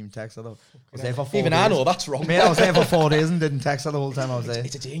time. I didn't even text her though. I was there for 4 Even days. I know that's wrong. Mate, I was there for 4 days and didn't text her the whole time I was there.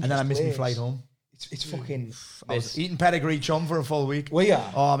 It's a dangerous and then I missed my place. flight home. It's fucking... I was eating pedigree chum for a full week. Well,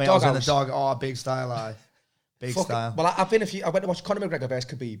 yeah. Oh, man, I was in the Doghouse. dog. Oh, big style, aye. Big Fucking- style. Well, I've been I went to watch Conor McGregor versus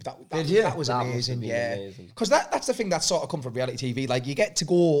Khabib. Did you? That was That must have amazing, been yeah. amazing. Because that's the thing that's sort of come from reality TV. Like, you get to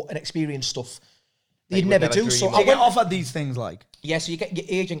go and experience stuff that you'd would never never do. dream So of. I You get went, offered these things like. yeah, so your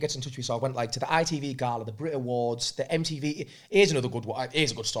agent gets in touch with you. So I went like to the ITV Gala, the Brit Awards, the MTV. Here's another good one.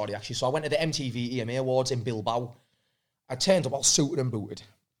 Here's a good story actually. So I went to the MTV EMA Awards in Bilbao. I turned up all suited and booted,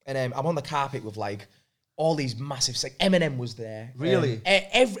 and I'm on the carpet with like all these massive. Like Eminem was there. Really?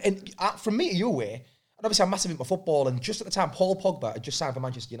 From me to you way. And obviously, I'm massive into football, and just at the time, Paul Pogba had just signed for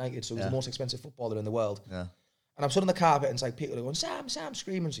Manchester United, so he was the most expensive footballer in the world. Yeah. And I'm stood on the carpet, and it's like people are going, Sam,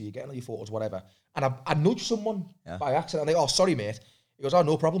 screaming, so you're getting all your photos, whatever. And I nudged someone by accident, and they go, oh, sorry, mate. He goes, oh,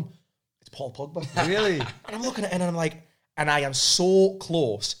 no problem. It's Paul Pogba. Really? And I'm looking at it, and I'm like, and I am so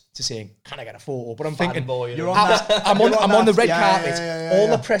close to saying, can I get a photo? But I'm thinking, Fanboy, You're on I'm that. I'm you're on the that- red yeah, carpet. yeah, All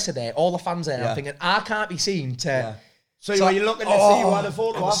yeah. the press are there, all the fans are there. Yeah. I'm thinking, I can't be seen to... Yeah. So were you looking to see who had a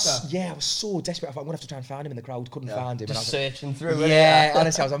photo I was, after? Yeah, I was so desperate. I thought I'm going to have to try and find him in the crowd. Couldn't find him. And I Just was searching through it. yeah,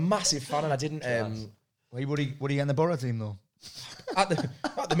 honestly, I was a massive fan and I didn't... Would he get in the Borough team though? at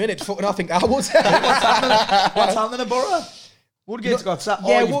the minute, fucking I think I would. What's happening in Borough? Woodgate's got sat.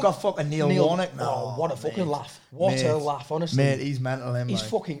 yeah, Oh, you've got fucking Neil Warnock now. Oh, what a fucking laugh. What Mate. a laugh, honestly. Mate, he's mental, him.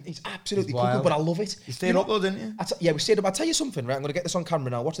 He's like. he's absolutely He's cuckoo, wild. but I love it. You stayed up though, didn't you? Yeah, we stayed up. I'll tell you something, right? I'm going to get this on camera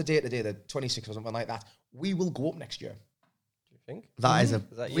now. What's the date today? The 26th or something like that. We will go up next year. Think? That is a.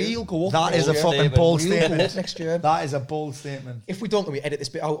 Is that you? We'll go up. That is a next fucking year. bold We'll go up statement. next year. That is a bold statement. If we don't, then we edit this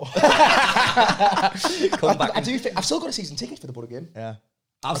bit out. Come back. I do think I've still got a season ticket for the Borough game. Yeah.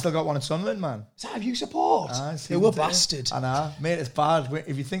 I've still got one at Sunderland, man. Is that how you support? Aye, You season were ticket. bastard. I know. Mate, it's bad.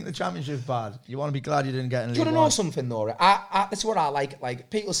 If you think the championship's bad, you want to be glad you didn't get in Do you League want to know One. something though? Right? That's what I like. Like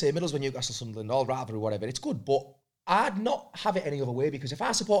people say Middlesbrough, Newcastle, Sunderland, all rivalry, whatever. It's good, but I'd not have it any other way because if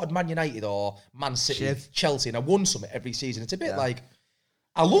I supported Man United or Man City, Shit. Chelsea, and I won something every season, it's a bit like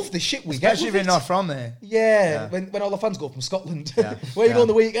I love the shit we Especially get. if with you're it. not from there. Yeah, when all the fans go from Scotland, Yeah. where you Yeah. go on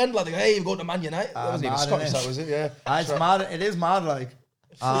the weekend? Like, hey, you're going to Man United. That wasn't even mad, Scottish, innit? that was it. Yeah, It's mad. It is mad, like.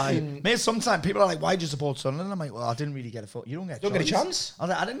 Fucking- Mate, sometimes people are like, why do you support Sunderland? I'm like, well, I didn't really get a foot. You don't get a Don't choice. get a chance. I was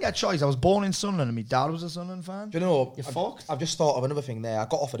like, I didn't get a choice. I was born in Sunderland and my dad was a Sunderland fan. Do you know? You're fucked. I've just thought of another thing there. I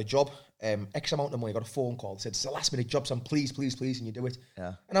got offered a job, X amount of money. I got a phone call. Said it's a last minute job, so I'm please, and you do it.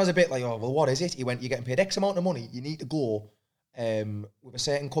 Yeah. And I was a bit like, oh well, what is it? He went, you're getting paid X amount of money. You need to go with a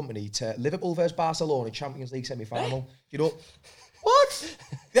certain company to Liverpool versus Barcelona Champions League semi-final. You know what?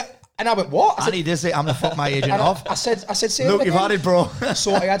 Yeah. And I went, what? I I said, need this. I'm going to fuck my agent and off. I said, say Look, that you've again. had it, bro.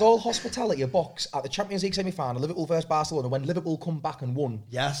 So I had all hospitality a box at the Champions League semi-final, Liverpool versus Barcelona, when Liverpool come back and won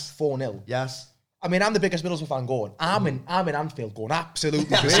Yes. 4-0. Yes. I mean, I'm the biggest Middlesbrough fan going. I'm in Anfield going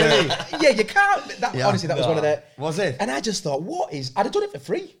absolutely. Really? Yeah, you can't. Yeah. Honestly, that was one of the. Was it? And I just thought, I'd have done it for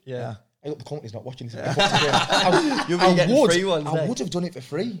free. Yeah. I hope the company's not watching this. I You'll be getting free ones, I eh? would have done it for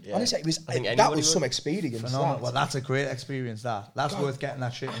free. Honestly, it was think that anybody was would. some experience. Phenomenal. that. Well, that's a great experience, that. That's worth getting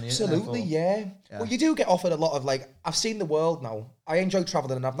that shit on the Absolutely, internet yeah. Well, you do get offered a lot of like. I've seen the world now. I enjoy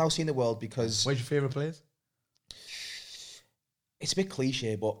traveling, and I've now seen the world because Where's your favourite place? it's a bit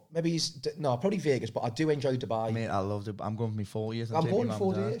cliche, but maybe probably Vegas. But I do enjoy Dubai. Mate, I loved it. I'm going for me 4 years. I'm going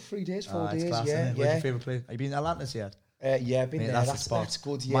 4 days, 3 days, 4 days. Class, Yeah, Where's yeah. your favourite place? Have you been to Atlantis yet? Yeah, I've been Mate, there. that's the spot. That's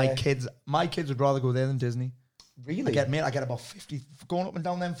good. Yeah. My kids would rather go there than Disney. Really? I get about 50 going up and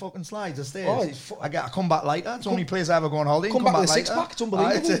down them fucking slides of stairs. Oh, it's I come back later. It's the only place I ever go on holiday. come back with a later. six-pack, it's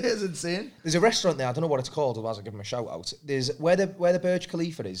unbelievable. It's insane. There's a restaurant there. I don't know what it's called. Otherwise, I'll give them a shout out. There's where the Burj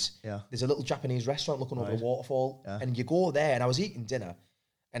Khalifa is. Yeah. There's a little Japanese restaurant looking over Right. the waterfall, Yeah. and you go there. And I was eating dinner,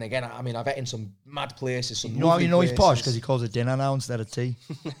 and again, I mean, I've eaten some mad places. Some You know how lovely you know he's posh? places. Because he calls it dinner now instead of tea.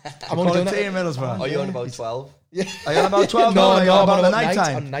 I'm Call only it doing tea in that. Middlesbrough. Are you on about 12? Yeah. Are you on about 12? No, Are you no, on I'm about on the about night night-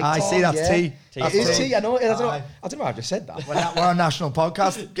 time? on night I see time, that's yeah. tea. It is tea. I know. I don't Aye. know why I just said that. We're on national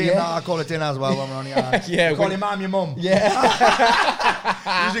podcast game. Yeah. Now I call it dinner as well when we're on here. Yeah, Call we- your mum your mum.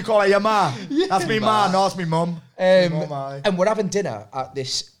 Yeah. Usually call her your ma. That's me ma. No, that's me mum. Mum, aye. And we're having dinner at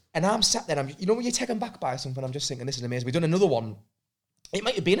this, and I'm sat there. You know when you're taken back by something, I'm just thinking, this is amazing. We've done another one. It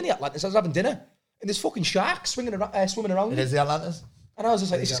might have been in the Atlantis. I was having dinner, and there's fucking sharks swimming around. It is the Atlantis. And I was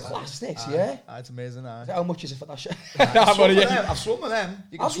just like, this is class, this, yeah? Aye, it's amazing. Aye. How much is it for that shit? I've swum with them.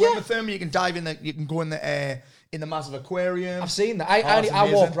 You can Have swim you? with them. You can dive in the. You can go in the massive aquarium. I've seen that. it's I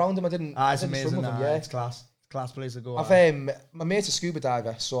amazing. walked around them. I didn't. Ah, it's I didn't amazing. swim with them, Aye, yeah. it's class. Class place to go. I've aye. my mate's a scuba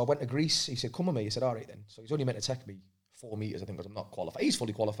diver, so I went to Greece. He said, "Come with me." He said, "All right then." So he's only meant to take me 4 meters, I think, because I'm not qualified. He's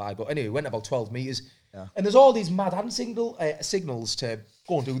fully qualified, but anyway, we went about 12 meters. Yeah. And there's all these mad hand signals to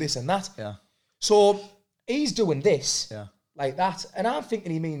go and do this and that. Yeah. So he's doing this, Yeah. like that, and I'm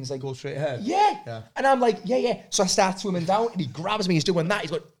thinking he means like Go straight ahead. yeah. And I'm like, yeah. So I start swimming down, and he grabs me. He's doing that. He's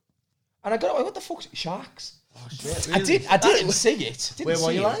going, and I go, what the fuck's sharks? Oh, shit, I really? didn't see it. Where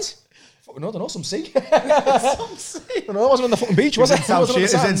were you, it. like? Fucking no, I don't know, some sea. Some sea. I don't know, I wasn't on the fucking beach, was It I? was in South I wasn't on the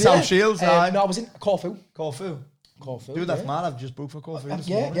Shields, it was in sand, South Shields, aye. No, I was in Corfu. Corfu. Corfu. Dude, that's yeah. mad. I've just booked for Corfu this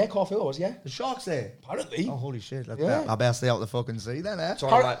Yeah, morning. Corfu I was, yeah. The sharks there. Apparently. Oh, holy shit. Yeah. I better stay out the fucking sea then, eh?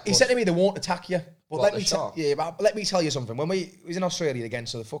 He said to me they won't attack you. But What, the shark? let me tell you something. When we was in Australia again,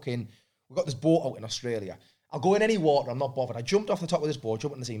 so we got this boat out in Australia. I'll go in any water, I'm not bothered. I jumped off the top of this boat,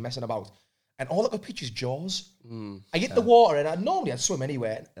 jumped in the sea, messing about. And all I could picture is Jaws. I hit the water, and normally I'd swim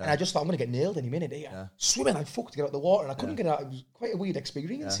anywhere. And I just thought, I'm going to get nailed any minute here. Swimming like fuck to get out the water, and I couldn't get out. It was quite a weird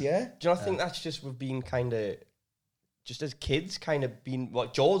experience, yeah. Do you know, I think that's just we've been kind of, just as kids, kind of been,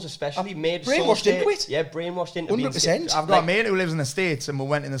 what, Jaws especially, made brainwashed into it. Yeah, brainwashed into being 100%. I've got a mate who lives in the States, and we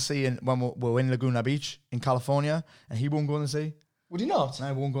went in the sea when we were in Laguna Beach in California, and he won't go in the sea. Would he not? No,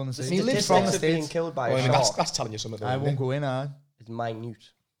 he won't go in the sea. He lives from the Statistics of being States. killed by Well, I a mean, shark that's telling you something. Though, I isn't won't it? go in, is minute.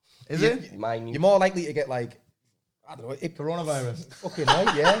 Is it? Minute. You're more likely to get like, I don't know, Coronavirus. fucking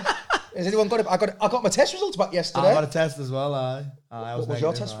right, yeah. Has anyone got it? I got my test results back yesterday. I got a test as well, aye. What was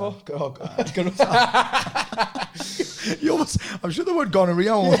your test for? Oh, You almost, I'm sure the word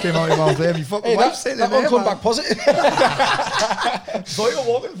gonorrhea almost came out of your mouth there. You fucking Hey, wife that sitting one there, come man. back positive. So you're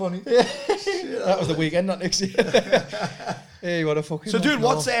walking funny. That was the weekend, not next year. Hey, what a fucking. So, dude, no.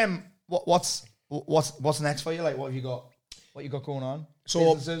 what's next for you? Like, what have you got? What you got going on?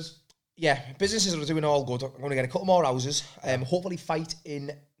 So- Businesses? Yeah, businesses are doing all good. I'm going to get a couple more houses. Hopefully, fight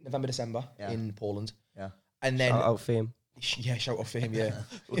in November, December in Poland. Yeah. And then Shout out fame. yeah, shout out for him. Yeah,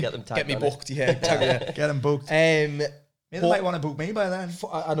 We'll get them tagged get me on it. booked. Yeah, tag it. Get them booked. Um, Maybe they might want to book me by then.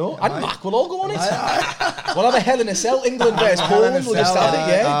 I know. And Mac will all go on it. We'll have a Hell in a Cell, England versus Poland. We'll just have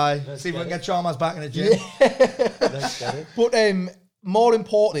it, yeah. Aye. See if we can get Chalmers back in the gym. Let's get it. But more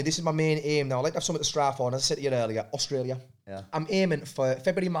importantly, this is my main aim now. I'd like to have something to strive for. And as I said to you earlier, Australia. Yeah. I'm aiming for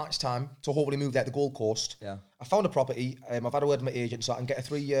February, March time to hopefully move there to Gold Coast. Yeah. I found a property. I've had a word with my agent so I can get a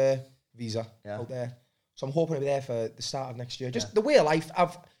 3-year visa out there. So I'm hoping to be there for the start of next year. Just the way of life.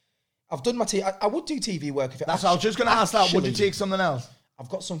 I've done my I would do TV work if it. That's. I was just going to ask that. Would you take something else? I've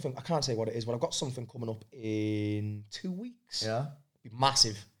got something. I can't say what it is, but I've got something coming up in 2 weeks. Yeah. It'll be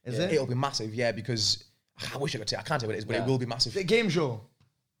massive. Is it? It'll be massive. Yeah, because I wish I could say. I can't say what it is, but it will be massive. Is it a game show?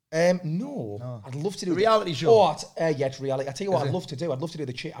 No. I'd love to do Reality show? Oh, yeah, it's reality. I tell you what, I'd love to do. I'd love to do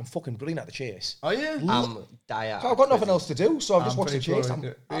the chase. I'm fucking brilliant at the chase. Are you? Die I've got nothing else to do, so I've just watched the pretty chase.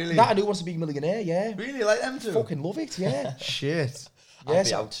 pro, really? That and Who Wants to Be a Millionaire, yeah. Really like them too? Fucking love it, yeah. Shit. Yes,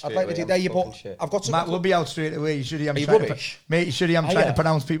 be out I'd straight like to away, do I'm there. You fucking but shit. I've got some. Matt will be out straight away. You should Are you trying rubbish? mate, you should I'm trying to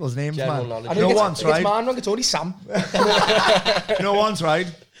pronounce people's names, General man. knowledge. I You know think once, it's right? man wrong. It's only Sam. You know once, right?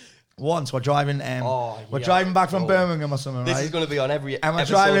 Once we're driving we're driving back from Birmingham or something, This right? is going to be on every And we're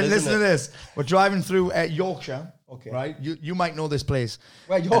episode, driving, isn't listen it? to this. We're driving through Yorkshire. Okay. Right? You might know this place.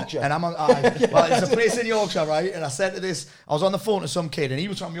 Where, Yorkshire? And I'm on, well, it's a place in Yorkshire, right? And I said to this, I was on the phone to some kid and he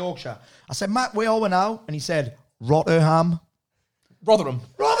was from Yorkshire. I said, Matt, where are we now? And he said, Rotherham. Rotherham.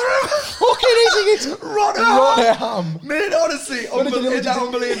 Rotherham! Fucking idiot. Rotherham! Mate, honestly, did you- isn't that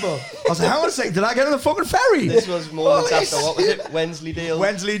unbelievable? I was like, hang on a second, did I get on the fucking ferry? This was moments Holy after, what was it? Wensleydale?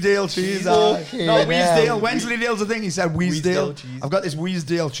 Wensleydale cheese. Okay, No, yeah. Weasdale. Wensleydale's the thing. He said Weasdale. Weasdale cheese. I've got this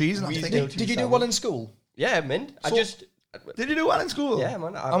Weasdale cheese. And I'm Weasdale thinking, cheese. Did you do well in school? Yeah, mint. I just... did you do well in school? Yeah,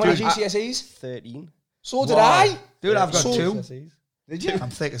 man. How many GCSEs? 13. So did Wow. I. Dude, I've got So- 2. GCSEs. Did you?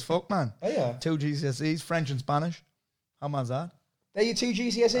 I'm thick as fuck, man. Oh, yeah. 2 GCSEs, French and Spanish. How mad's that? There you 2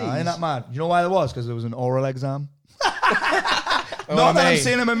 GCSEs. Ain't that mad? You know why there was? Because there was an oral exam. Oh, Not that I'm mate.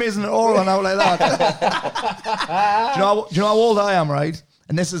 saying I'm amazing at oral and out like that. do you know how old I am, right?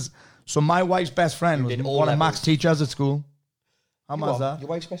 And this is... So my wife's best friend was did all one of levels. Mac's teachers at school. How mad's what? that? Your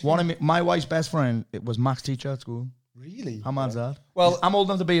wife's best One of my wife's best friend, it was Mac's teacher at school. Really? How mad's that? Well- I'm old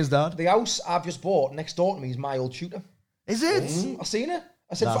enough to be his dad. The house I've just bought next door to me is my old tutor. Is it? I've seen her.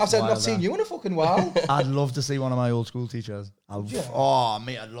 I said, That's I've wild, not seen that. you in a fucking while. I'd love to see one of my old school teachers. Oh,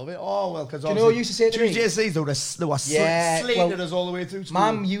 mate, I'd love it. Oh, well, because Do you know what you used to say to me? GCSEs, they were Yeah, slated well, us all the way through school.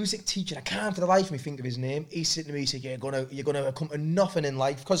 My music teacher, I can't for the life of me think of his name. He's sitting to me, he said, you're gonna come to nothing in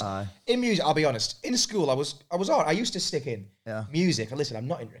life. Because in music, I'll be honest, in school I was alright. I used to stick in music. And listen, I'm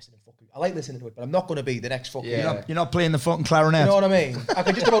not interested in fucking I like listening to it, but I'm not going to be the next fucking. Yeah. You're not playing the fucking clarinet. You know what I mean? I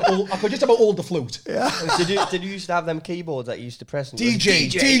could just about hold the flute. Yeah. Did you used to have them keyboards that you used to press? And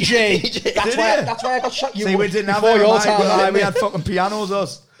DJ. That's why I got shot. See, we didn't have before that. your time. We had fucking pianos,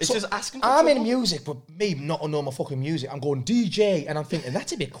 us. It's just asking. I'm in music, but me not to know my fucking music. I'm going DJ, and I'm thinking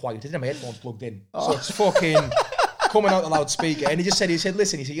that's a bit quiet. I didn't have my headphones plugged in, so it's fucking coming out the loudspeaker. And he said,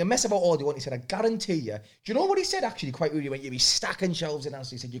 listen, he said, you mess about all you want. He said, I guarantee you. Do you know what he said? Actually, quite really, when you'll be stacking shelves in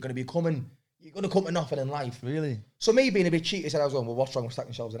house. He said, you're going to come to nothing in life. Really? So me being a bit cheeky, said I was going, well, what's wrong with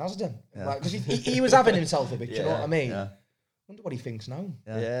stacking shelves in Asden? Like, because he was having himself a bit. Do you know what I mean? Yeah. Wonder what he thinks now.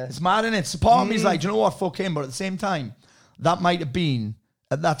 Yeah. It's mad, innit? So part of me is like, do you know what? Fuck him. But at the same time, that might have been,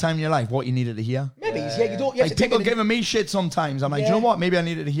 at that time in your life, what you needed to hear. Maybe, you don't. You have Like to people take giving me shit sometimes. I'm like, do you know what? Maybe I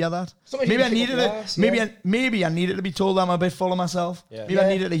needed to hear that. Sometimes Maybe you I can pick needed up it. glass, Maybe I needed to be told I'm a bit full of myself. Yeah. Maybe I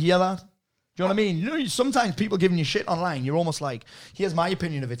needed to hear that. Do you know what I mean? You know, sometimes people giving you shit online, you're almost like, here's my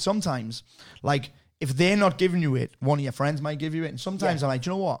opinion of it. Sometimes, like, if they're not giving you it, one of your friends might give you it. And sometimes I'm like, do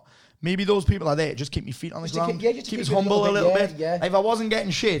you know what? Maybe those people are there. Just keep my feet on the ground. just Keep us you humble a little bit. Yeah. Like, if I wasn't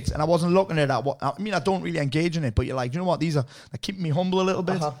getting shit and I wasn't looking at that, I mean, I don't really engage in it, but you're like, you know what? They're keeping me humble a little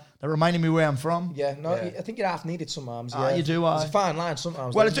bit. They're reminding me where I'm from. Yeah, no, I think you're half needed sometimes. Ah, Yeah. you do, It's a fine line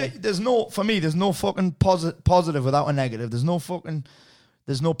sometimes. Well, isn't it? there's no fucking positive without a negative. There's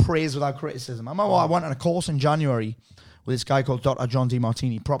no praise without criticism. I went on a course in January with this guy called Dr. John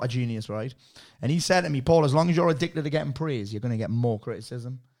Demartini, proper genius, right? And he said to me, Paul, as long as you're addicted to getting praise, you're going to get more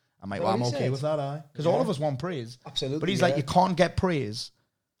criticism. I'm like, well, I'm okay with that, because all of us want praise. Absolutely. But he's like, you can't get praise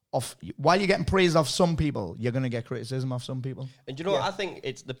while you're getting praise off some people, you're going to get criticism off some people. And you know what? I think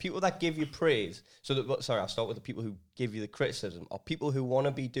it's the people that give you praise. I'll start with the people who give you the criticism, or people who want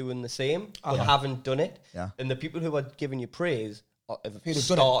to be doing the same but haven't done it. Yeah. And the people who are giving you praise have done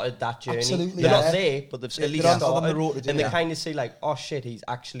started that journey. Absolutely, They're yeah. not there, but they've at least they're on started. the road to do and they it. kind of say like, oh shit, he's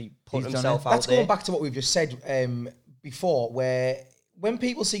actually put He's himself done out That's there. going back to what we've just said before, where when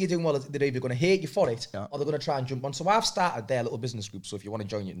people see you doing well, they're either going to hate you for it or they're going to try and jump on. So I've started their little business group. So if you want to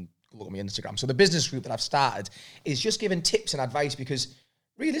join it, and look at my Instagram. So the business group that I've started is just giving tips and advice, because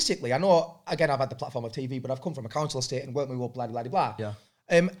realistically, I know, again, I've had the platform of TV, but I've come from a council estate and worked my way up, blah. Yeah.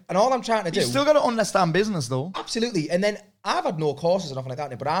 And all I'm trying to do... You still got to understand business, though. Absolutely. And then I've had no courses or nothing like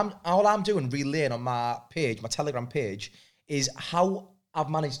that, but all I'm doing, relaying on my page, my Telegram page, is how I've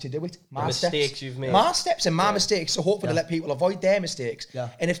managed to do it. My mistakes you've made. My steps and my mistakes. So hopefully to let people avoid their mistakes. Yeah.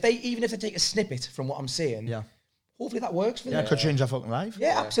 And even if they take a snippet from what I'm saying, hopefully that works for Yeah, them. it could change their fucking life.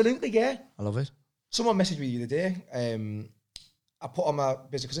 Yeah, absolutely, yeah. I love it. Someone messaged me the other day. I put on my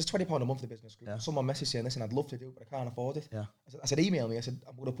business, because it's £20 a month for the business group. Yeah. Someone messaged saying, listen, I'd love to do it, but I can't afford it. Yeah. I said, email me. I said,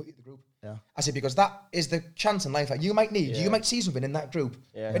 I'm going to put you in the group. Yeah. I said, because that is the chance in life. Like, you might see something in that group.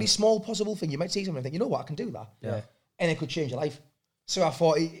 Yeah. Very small possible thing. You might see something and think, you know what, I can do that. Yeah. And it could change your life. So I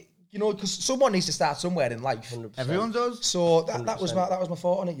thought, because someone needs to start somewhere in life. 100%. Everyone does. So that was my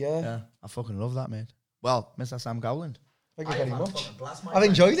thought on it, Yeah, I fucking love that, mate. Well, Mr. Sam Gowland, Thank you very much. I've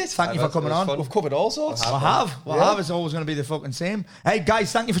enjoyed it. thank you for coming on. We've covered all sorts. I have. It's always going to be the fucking same. Hey,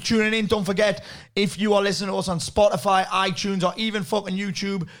 guys, thank you for tuning in. Don't forget, if you are listening to us on Spotify, iTunes, or even fucking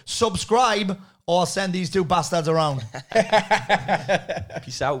YouTube, subscribe or send these two bastards around.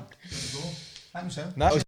 Peace out. Thanks, sir. Nice.